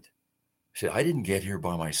isn't." I said, "I didn't get here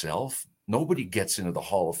by myself. Nobody gets into the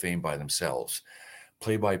Hall of Fame by themselves.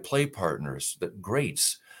 Play-by-play partners, the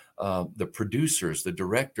greats, the producers, the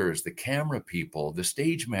directors, the camera people, the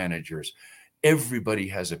stage managers, everybody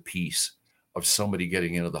has a piece of somebody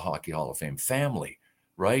getting into the Hockey Hall of Fame. Family,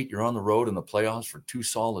 right? You're on the road in the playoffs for 2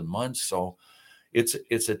 solid months. So it's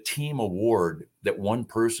a team award that one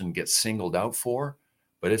person gets singled out for,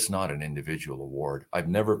 but it's not an individual award. I've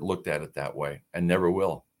never looked at it that way and never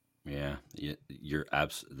will. Yeah.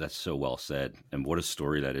 That's so well said. And what a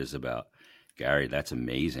story that is about Gary. That's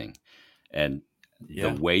amazing. And the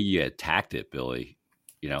Yeah. way you attacked it, Billy,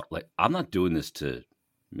 like, I'm not doing this to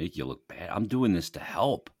make you look bad. I'm doing this to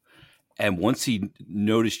help. And once he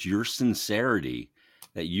noticed your sincerity,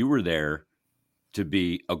 that you were there to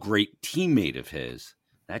be a great teammate of his,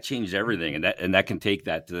 that changed everything. And that can take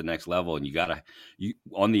that to the next level. And you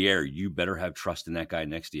on the air, you better have trust in that guy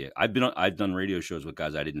next to you. I've done radio shows with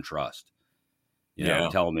guys I didn't trust, Yeah.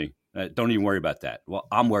 telling me, "Don't even worry about that." Well,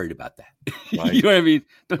 I'm worried about that. Right. You know what I mean?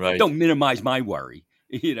 Right. Don't minimize my worry,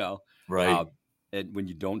 Right. And when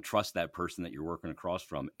you don't trust that person that you're working across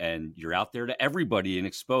from, and you're out there to everybody and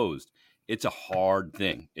exposed, it's a hard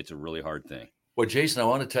thing. It's a really hard thing. Well, Jason, I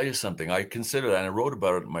want to tell you something. I consider that, and I wrote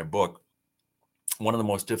about it in my book. One of the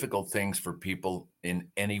most difficult things for people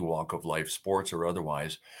in any walk of life, sports or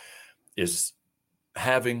otherwise, is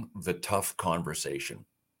having the tough conversation.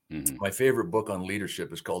 Mm-hmm. My favorite book on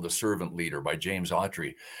leadership is called The Servant Leader by James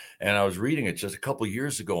Autry. And I was reading it just a couple of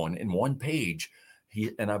years ago, and in one page,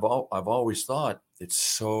 I've always thought it's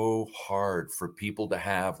so hard for people to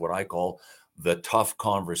have what I call the tough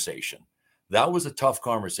conversation. That was a tough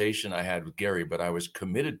conversation I had with Gary, but I was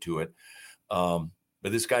committed to it.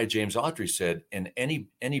 But this guy, James Autry, said in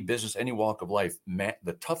any business, any walk of life,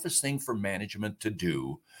 the toughest thing for management to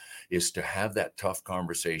do is to have that tough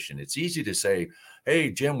conversation. It's easy to say, hey,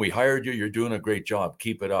 Jim, we hired you. You're doing a great job.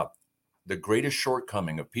 Keep it up. The greatest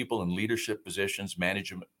shortcoming of people in leadership positions,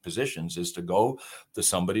 management positions, is to go to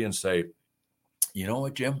somebody and say, you know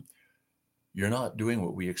what, Jim, you're not doing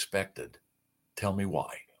what we expected. Tell me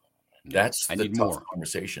why. That's I the need tough more.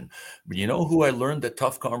 conversation. But you know who I learned that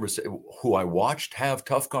tough conversation, who I watched have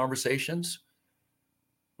tough conversations,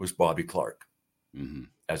 was Bobby Clarke. Mm-hmm.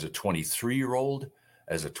 As a 23-year-old,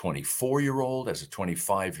 as a 24-year-old, as a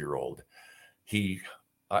 25-year-old, he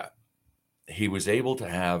was able to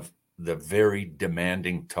have the very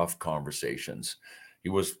demanding, tough conversations.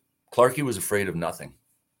 Clarkie was afraid of nothing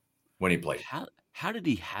when he played. How did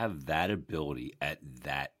he have that ability at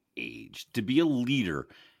that age to be a leader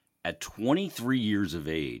at 23 years of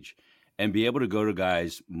age and be able to go to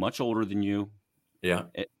guys much older than you? Yeah.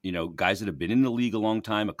 Guys that have been in the league a long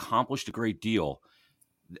time, accomplished a great deal.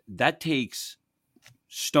 That takes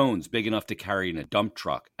stones big enough to carry in a dump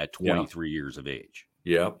truck at 23 years of age.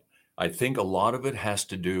 Yeah. I think a lot of it has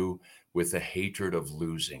to do with the hatred of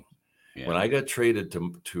losing. Yeah. When I got traded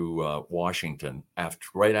to Washington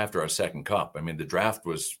right after our second cup, I mean, the draft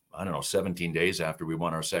was, 17 days after we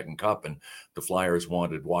won our second cup, and the Flyers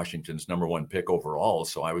wanted Washington's number one pick overall.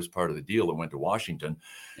 So I was part of the deal that went to Washington.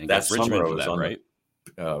 And that summer I was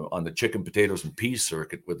on the chicken, potatoes, and peas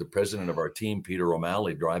circuit with the president of our team, Peter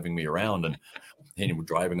O'Malley, driving me around. And he was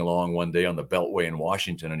driving along one day on the Beltway in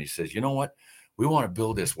Washington, and he says, you know what? We want to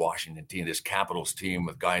build this Washington team, this Capitals team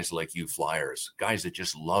with guys like you Flyers, guys that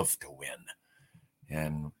just love to win.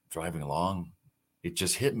 And driving along, it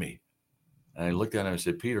just hit me. And I looked at him and I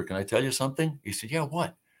said, Peter, can I tell you something? He said, yeah,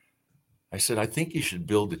 what? I said, I think you should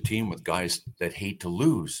build a team with guys that hate to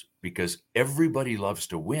lose, because everybody loves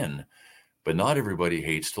to win, but not everybody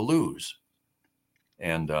hates to lose.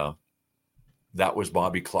 And that was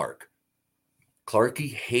Bobby Clarke.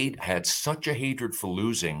 Clarkie had such a hatred for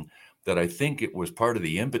losing that I think it was part of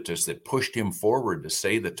the impetus that pushed him forward to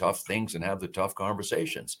say the tough things and have the tough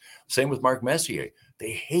conversations. Same with Mark Messier.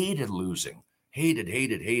 They hated losing.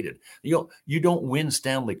 Hated. You don't win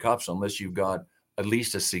Stanley Cups unless you've got at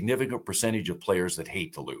least a significant percentage of players that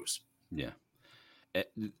hate to lose. Yeah.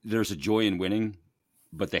 There's a joy in winning,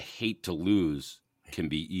 but the hate to lose can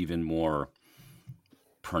be even more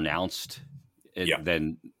pronounced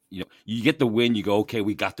than, you get the win, you go, okay,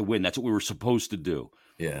 we got the win. That's what we were supposed to do.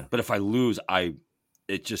 Yeah. But if I lose,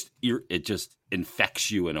 it just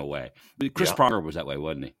infects you in a way. But Chris Pronger was that way,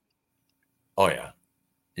 wasn't he? Oh, yeah.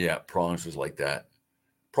 Yeah, Prongs was like that.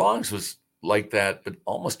 Prongs was like that, but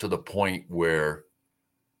almost to the point where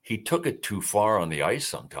he took it too far on the ice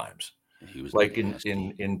sometimes. He was like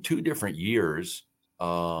in 2 different years,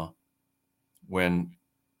 when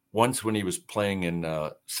he was playing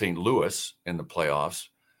in St. Louis in the playoffs,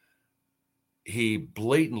 he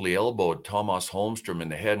blatantly elbowed Tomas Holmstrom in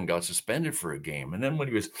the head and got suspended for a game. And then when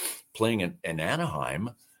he was playing in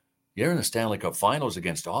Anaheim, they're in the Stanley Cup Finals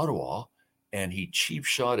against Ottawa, and he cheap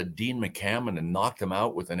shot at Dean McCammon and knocked him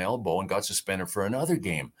out with an elbow and got suspended for another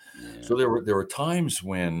game. Yeah. So there were times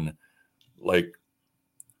when, like,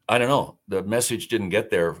 I don't know, the message didn't get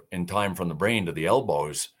there in time from the brain to the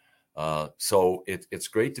elbows. So it's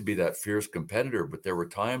great to be that fierce competitor, but there were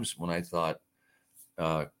times when I thought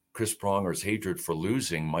Chris Pronger's hatred for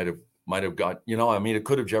losing might have got, it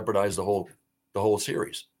could have jeopardized the whole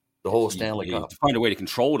series, the whole Stanley Cup. To find a way to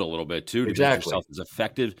control it a little bit too, to exactly. make yourself as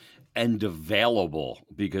effective and available,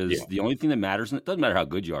 because the only thing that matters, and it doesn't matter how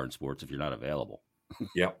good you are in sports if you're not available.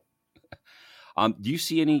 Yeah. Do you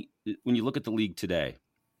see when you look at the league today,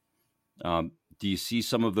 do you see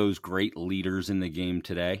some of those great leaders in the game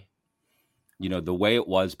today? The way it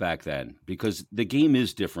was back then, because the game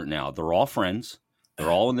is different now. They're all friends. They're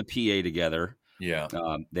all in the PA together. Yeah.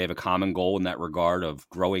 They have a common goal in that regard of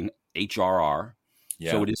growing HRR.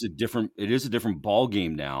 Yeah. So it is a different ball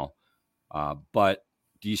game now. But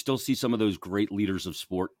do you still see some of those great leaders of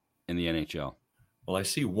sport in the NHL? Well, I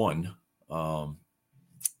see one,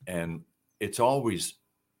 and it's always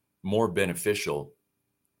more beneficial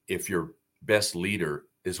if your best leader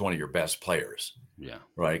is one of your best players. Yeah.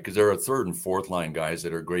 Right. Because there are 3rd and 4th line guys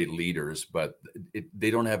that are great leaders, but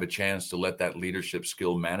they don't have a chance to let that leadership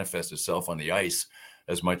skill manifest itself on the ice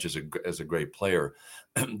as much as a great player.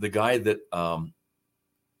 The guy that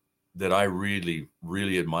I really,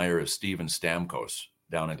 really admire is Steven Stamkos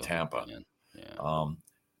down in Tampa. Yeah.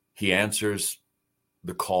 He answers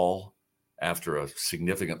the call after a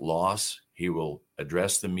significant loss. He will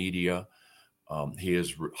address the media. He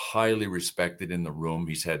is highly respected in the room.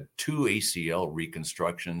 He's had 2 ACL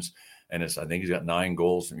reconstructions, and I think he's got 9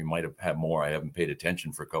 goals, and he might have had more. I haven't paid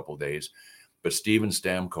attention for a couple of days. But Steven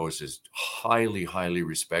Stamkos is highly, highly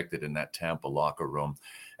respected in that Tampa locker room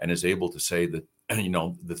and is able to say that,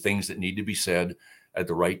 the things that need to be said at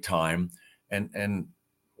the right time. And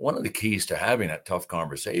one of the keys to having that tough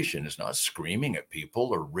conversation is not screaming at people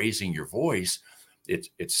or raising your voice.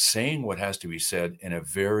 It's saying what has to be said in a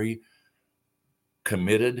very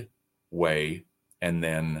committed way, and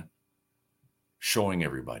then showing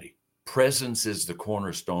everybody. Presence is the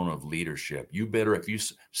cornerstone of leadership. You better, if you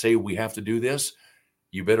say we have to do this,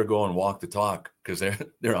 you better go and walk the talk, because they're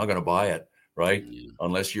not going to buy it, right? Yeah.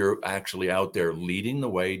 Unless you're actually out there leading the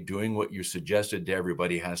way, doing what you suggested to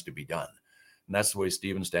everybody has to be done. And that's the way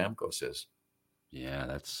Steven Stamkos is.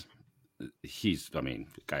 Yeah, the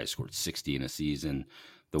guy scored 60 in a season.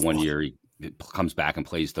 The one year he comes back and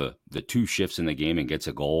plays the 2 shifts in the game and gets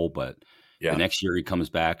a goal, but the next year he comes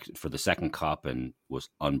back for the second cup and was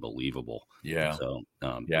unbelievable. Yeah. So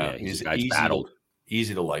he's battled.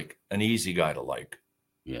 Easy to like, an easy guy to like.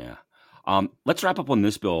 Yeah. Let's wrap up on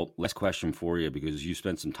this, Bill. Last question for you, because you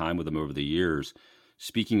spent some time with him over the years.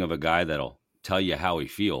 Speaking of a guy that'll tell you how he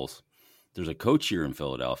feels, there's a coach here in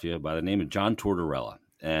Philadelphia by the name of John Tortorella,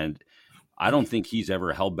 and I don't think he's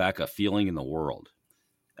ever held back a feeling in the world.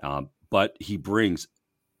 But he brings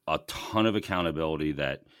a ton of accountability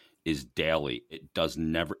that is daily. It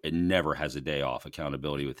never has a day off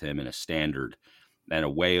accountability with him, and a standard and a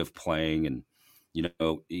way of playing. And,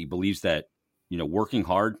 he believes that, working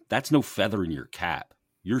hard, that's no feather in your cap.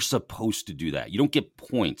 You're supposed to do that. You don't get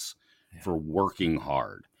points for working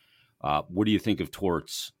hard. What do you think of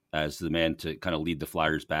Torts as the man to kind of lead the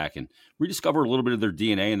Flyers back and rediscover a little bit of their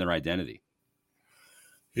DNA and their identity?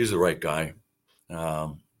 He's the right guy.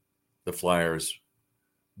 The Flyers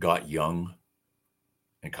got young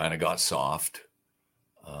and kind of got soft,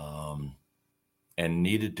 and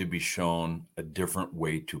needed to be shown a different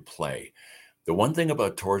way to play. The one thing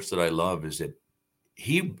about Torts that I love is that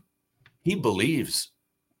he believes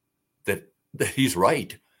that he's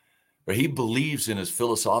right. But he believes in his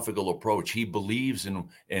philosophical approach. He believes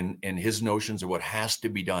in his notions of what has to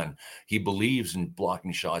be done. He believes in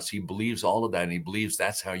blocking shots. He believes all of that, and he believes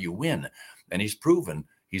that's how you win. And he's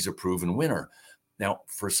a proven winner. Now,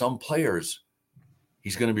 for some players,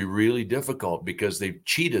 he's going to be really difficult because they've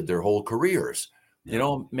cheated their whole careers.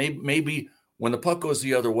 Yeah. Maybe when the puck goes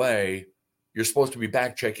the other way, you're supposed to be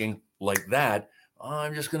back checking like that.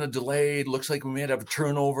 I'm just going to delay. It looks like we may have a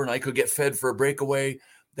turnover and I could get fed for a breakaway.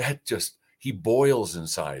 He boils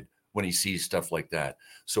inside when he sees stuff like that.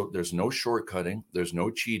 So there's no shortcutting. There's no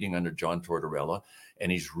cheating under John Tortorella,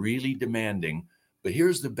 and he's really demanding. But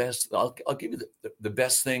here's the best. I'll give you the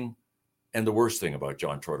best thing and the worst thing about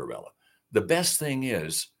John Tortorella. The best thing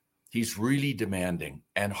is he's really demanding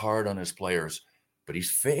and hard on his players, but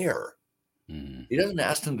he's fair. Mm. He doesn't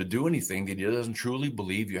ask them to do anything that he doesn't truly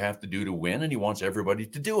believe you have to do to win, and he wants everybody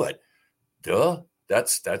to do it. Duh. That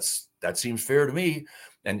seems fair to me.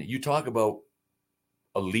 And you talk about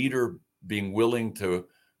a leader being willing to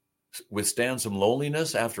withstand some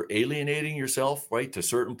loneliness after alienating yourself, right, to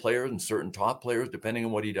certain players and certain top players, depending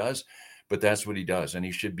on what he does. But that's what he does. And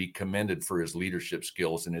he should be commended for his leadership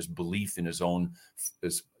skills and his belief in his own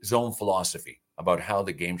philosophy about how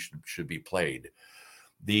the game should be played.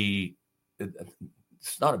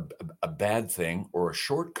 It's not a bad thing or a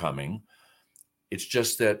shortcoming. It's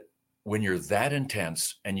just that when you're that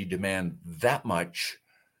intense and you demand that much,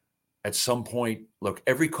 at some point, look,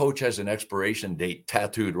 every coach has an expiration date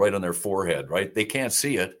tattooed right on their forehead, right? They can't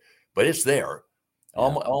see it, but it's there,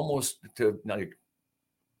 almost to, like,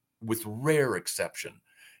 with rare exception.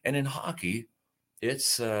 And in hockey,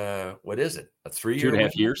 it's, what is it? A 3-year?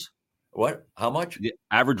 2.5 years. What? How much? The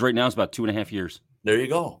average right now is about 2.5 years. There you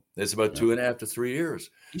go. It's about 2.5 to 3 years.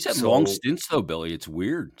 He's had long stints, though, Billy. It's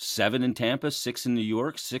weird. 7 in Tampa, 6 in New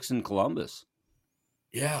York, 6 in Columbus.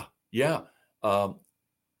 Yeah.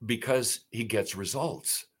 Because he gets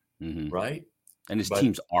results, right? And his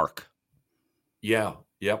team's arc. Yeah.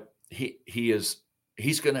 Yep. He's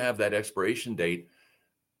going to have that expiration date,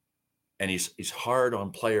 and he's hard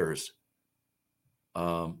on players.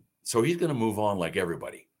 So he's going to move on like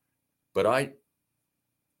everybody. But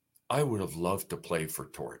I would have loved to play for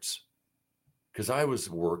Torts because I was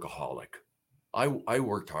a workaholic. I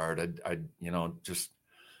worked hard.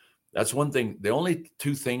 That's one thing. The only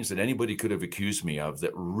 2 things that anybody could have accused me of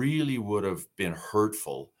that really would have been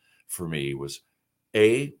hurtful for me was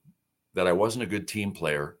A, that I wasn't a good team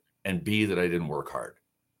player, and B, that I didn't work hard.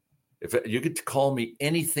 If you could call me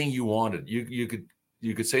anything you wanted, you could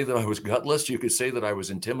you could say that I was gutless. You could say that I was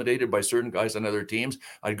intimidated by certain guys on other teams.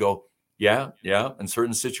 I'd go, yeah. In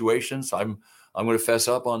certain situations, I'm going to fess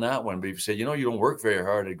up on that one. But if you say, you don't work very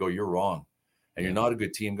hard, I'd go, you're wrong. And you're not a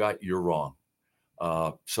good team guy. You're wrong.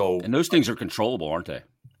 And those things are controllable, aren't they?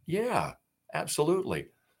 Yeah, absolutely.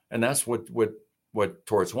 And that's what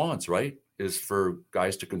Torts wants, right? Is for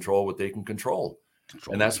guys to control what they can control.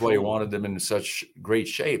 And that's why he wanted them in such great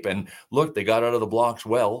shape. And look, they got out of the blocks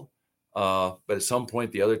well. But at some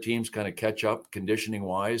point, the other teams kind of catch up conditioning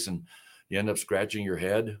wise, and you end up scratching your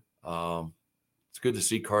head. It's good to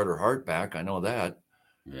see Carter Hart back. I know that.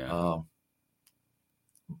 Yeah.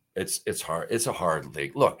 It's hard. It's a hard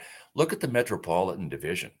league. Look at the Metropolitan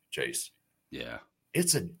Division, Chase. Yeah.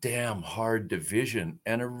 It's a damn hard division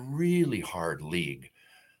and a really hard league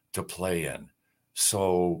to play in.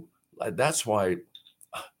 So that's why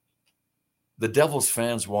the Devils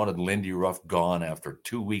fans wanted Lindy Ruff gone after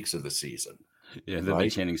 2 weeks of the season. Yeah, they'll be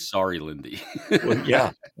chanting, "Sorry, Lindy." Well,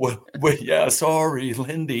 yeah. Well, yeah, sorry,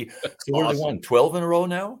 Lindy. So what have they won? 12 in a row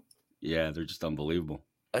now? Yeah, they're just unbelievable.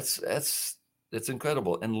 That's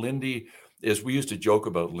incredible. And Lindy we used to joke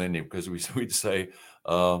about Lindy because we'd say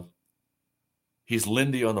he's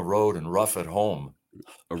Lindy on the road and rough at home.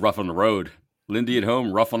 Or rough on the road. Lindy at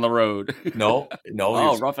home, rough on the road. No.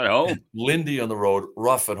 Oh, rough at home. Lindy on the road,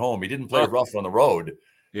 rough at home. He didn't play rough on the road.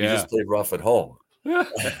 Yeah. He just played rough at home.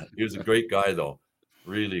 He was a great guy, though.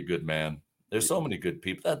 Really good man. There's so many good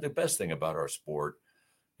people. That's the best thing about our sport.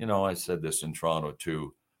 I said this in Toronto,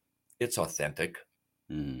 too. It's authentic.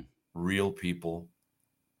 Real people,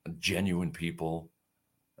 genuine people.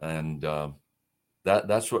 And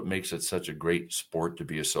that's what makes it such a great sport to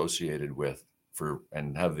be associated with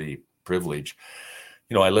and have the privilege.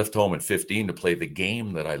 I left home at 15 to play the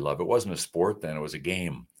game that I love. It wasn't a sport then, it was a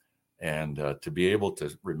game. And to be able to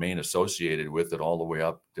remain associated with it all the way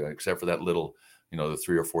up, except for that little, the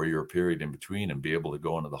 3 or 4 year period in between, and be able to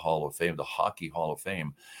go into the Hall of Fame, the Hockey Hall of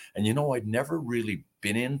Fame. And, I'd never really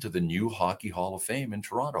been into the new Hockey Hall of Fame in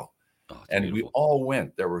Toronto. Oh, and beautiful. We all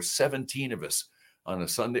went. There were 17 of us on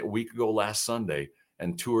a week ago last Sunday,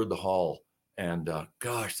 and toured the hall. And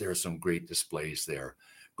gosh, there are some great displays there.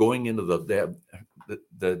 Going into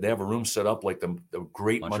they have a room set up like the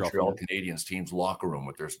great Montreal Canadiens team's locker room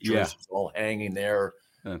with their jerseys all hanging there.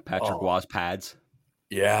 Patrick Roy's pads.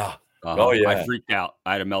 Yeah. Oh yeah. I freaked out.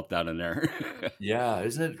 I had a meltdown in there. Yeah,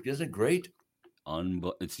 isn't it great?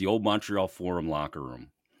 It's the old Montreal Forum locker room,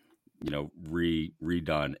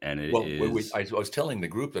 redone, and I was telling the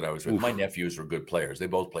group that I was with. My nephews were good players. They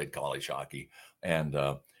both played college hockey, and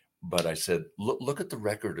but I said, look at the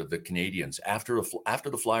record of the Canadiens after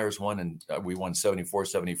the Flyers won, and we won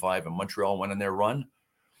 74-75, and Montreal went in their run.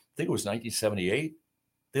 I think it was 1978.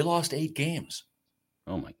 They lost 8 games.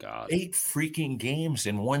 Oh my God! 8 freaking games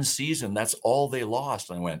in one season. That's all they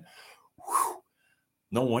lost. And I went, whew,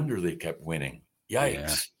 no wonder they kept winning.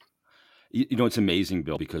 Yikes. Yeah. It's amazing,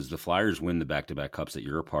 Bill, because the Flyers win the back-to-back cups that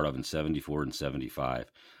you're a part of in 74 and 75.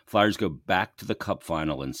 Flyers go back to the cup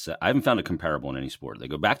final. I haven't found a comparable in any sport. They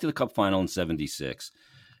go back to the cup final in 76,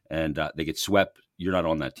 and they get swept. You're not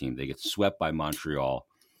on that team. They get swept by Montreal,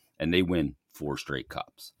 and they win 4 straight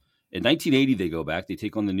cups. In 1980, they go back. They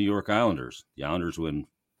take on the New York Islanders. The Islanders win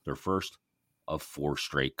their first of 4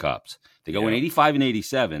 straight cups. They go in 85 and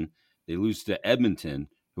 87. They lose to Edmonton,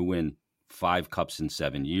 who win 5 cups in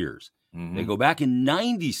 7 years. Mm-hmm. They go back in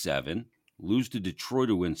 97, lose to Detroit,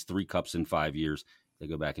 who wins 3 cups in 5 years. They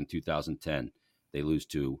go back in 2010. They lose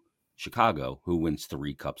to Chicago, who wins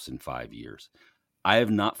 3 cups in 5 years. I have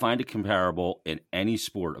not found a comparable in any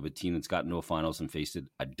sport of a team that's gotten to a finals and faced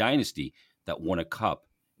a dynasty that won a cup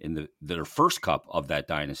in their first cup of that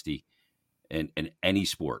dynasty in any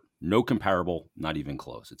sport. No comparable, not even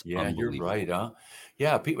close. It's unbelievable. You're right, huh?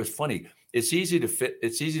 Yeah, Pete, was funny. It's easy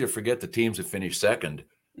to forget the teams that finish second.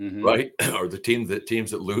 Mm-hmm. Right? Or the teams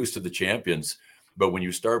that lose to the champions. But when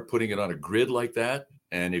you start putting it on a grid like that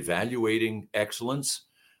and evaluating excellence,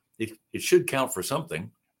 it should count for something,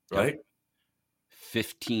 right?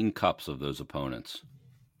 15 cups of those opponents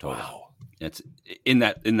total. Wow. It's in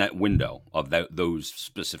that window of those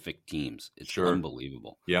specific teams. It's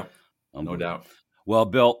unbelievable. Yeah, no doubt. Well,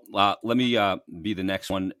 Bill, let me be the next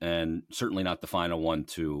one, and certainly not the final one,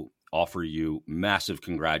 to offer you massive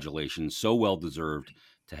congratulations. So well deserved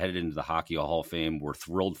to head into the Hockey Hall of Fame. We're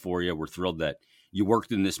thrilled for you. We're thrilled that you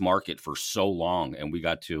worked in this market for so long, and we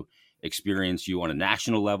got to experience you on a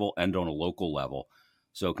national level and on a local level.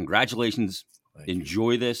 So congratulations.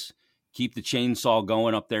 Enjoy this. Keep the chainsaw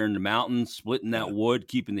going up there in the mountains, splitting that wood,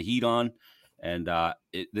 keeping the heat on. And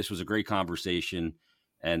this was a great conversation.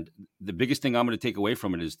 And the biggest thing I'm going to take away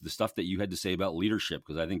from it is the stuff that you had to say about leadership,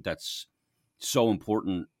 because I think that's so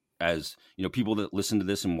important as, people that listen to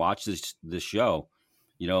this and watch this show,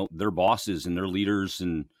 their bosses and their leaders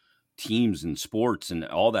and teams and sports and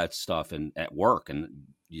all that stuff and at work. And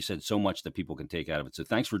you said so much that people can take out of it. So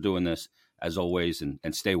thanks for doing this as always, and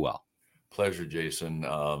stay well. Pleasure, Jason.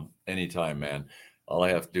 Anytime, man. All I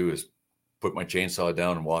have to do is put my chainsaw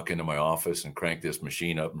down and walk into my office and crank this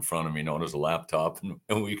machine up in front of me known as a laptop.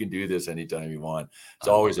 And we can do this anytime you want. It's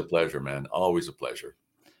always a pleasure, man. Always a pleasure.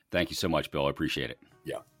 Thank you so much, Bill. I appreciate it.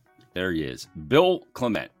 Yeah. There he is. Bill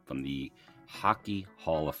Clement from the Hockey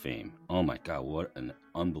Hall of Fame. Oh my God, what an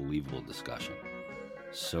unbelievable discussion.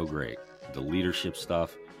 So great. The leadership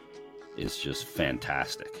stuff is just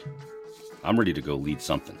fantastic. I'm ready to go lead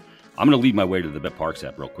something. I'm going to lead my way to the BetParx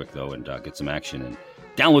app real quick, though, and get some action. And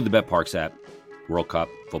download the BetParx app. World Cup,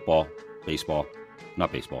 football, baseball.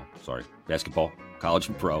 Not baseball, sorry. Basketball, college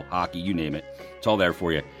and pro, hockey, you name it. It's all there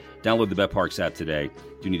for you. Download the BetParx app today.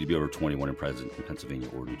 You need to be over 21 and present in Pennsylvania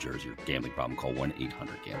or New Jersey. Your gambling problem, call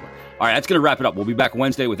 1-800-GAMBLER. All right, that's going to wrap it up. We'll be back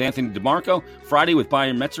Wednesday with Anthony DeMarco. Friday with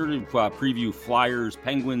Byron Metzer to preview Flyers,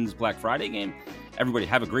 Penguins, Black Friday game. Everybody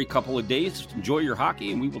have a great couple of days. Enjoy your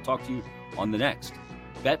hockey, and we will talk to you on the next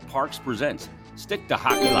BetParx Presents Stick to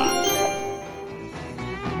Hockey Live.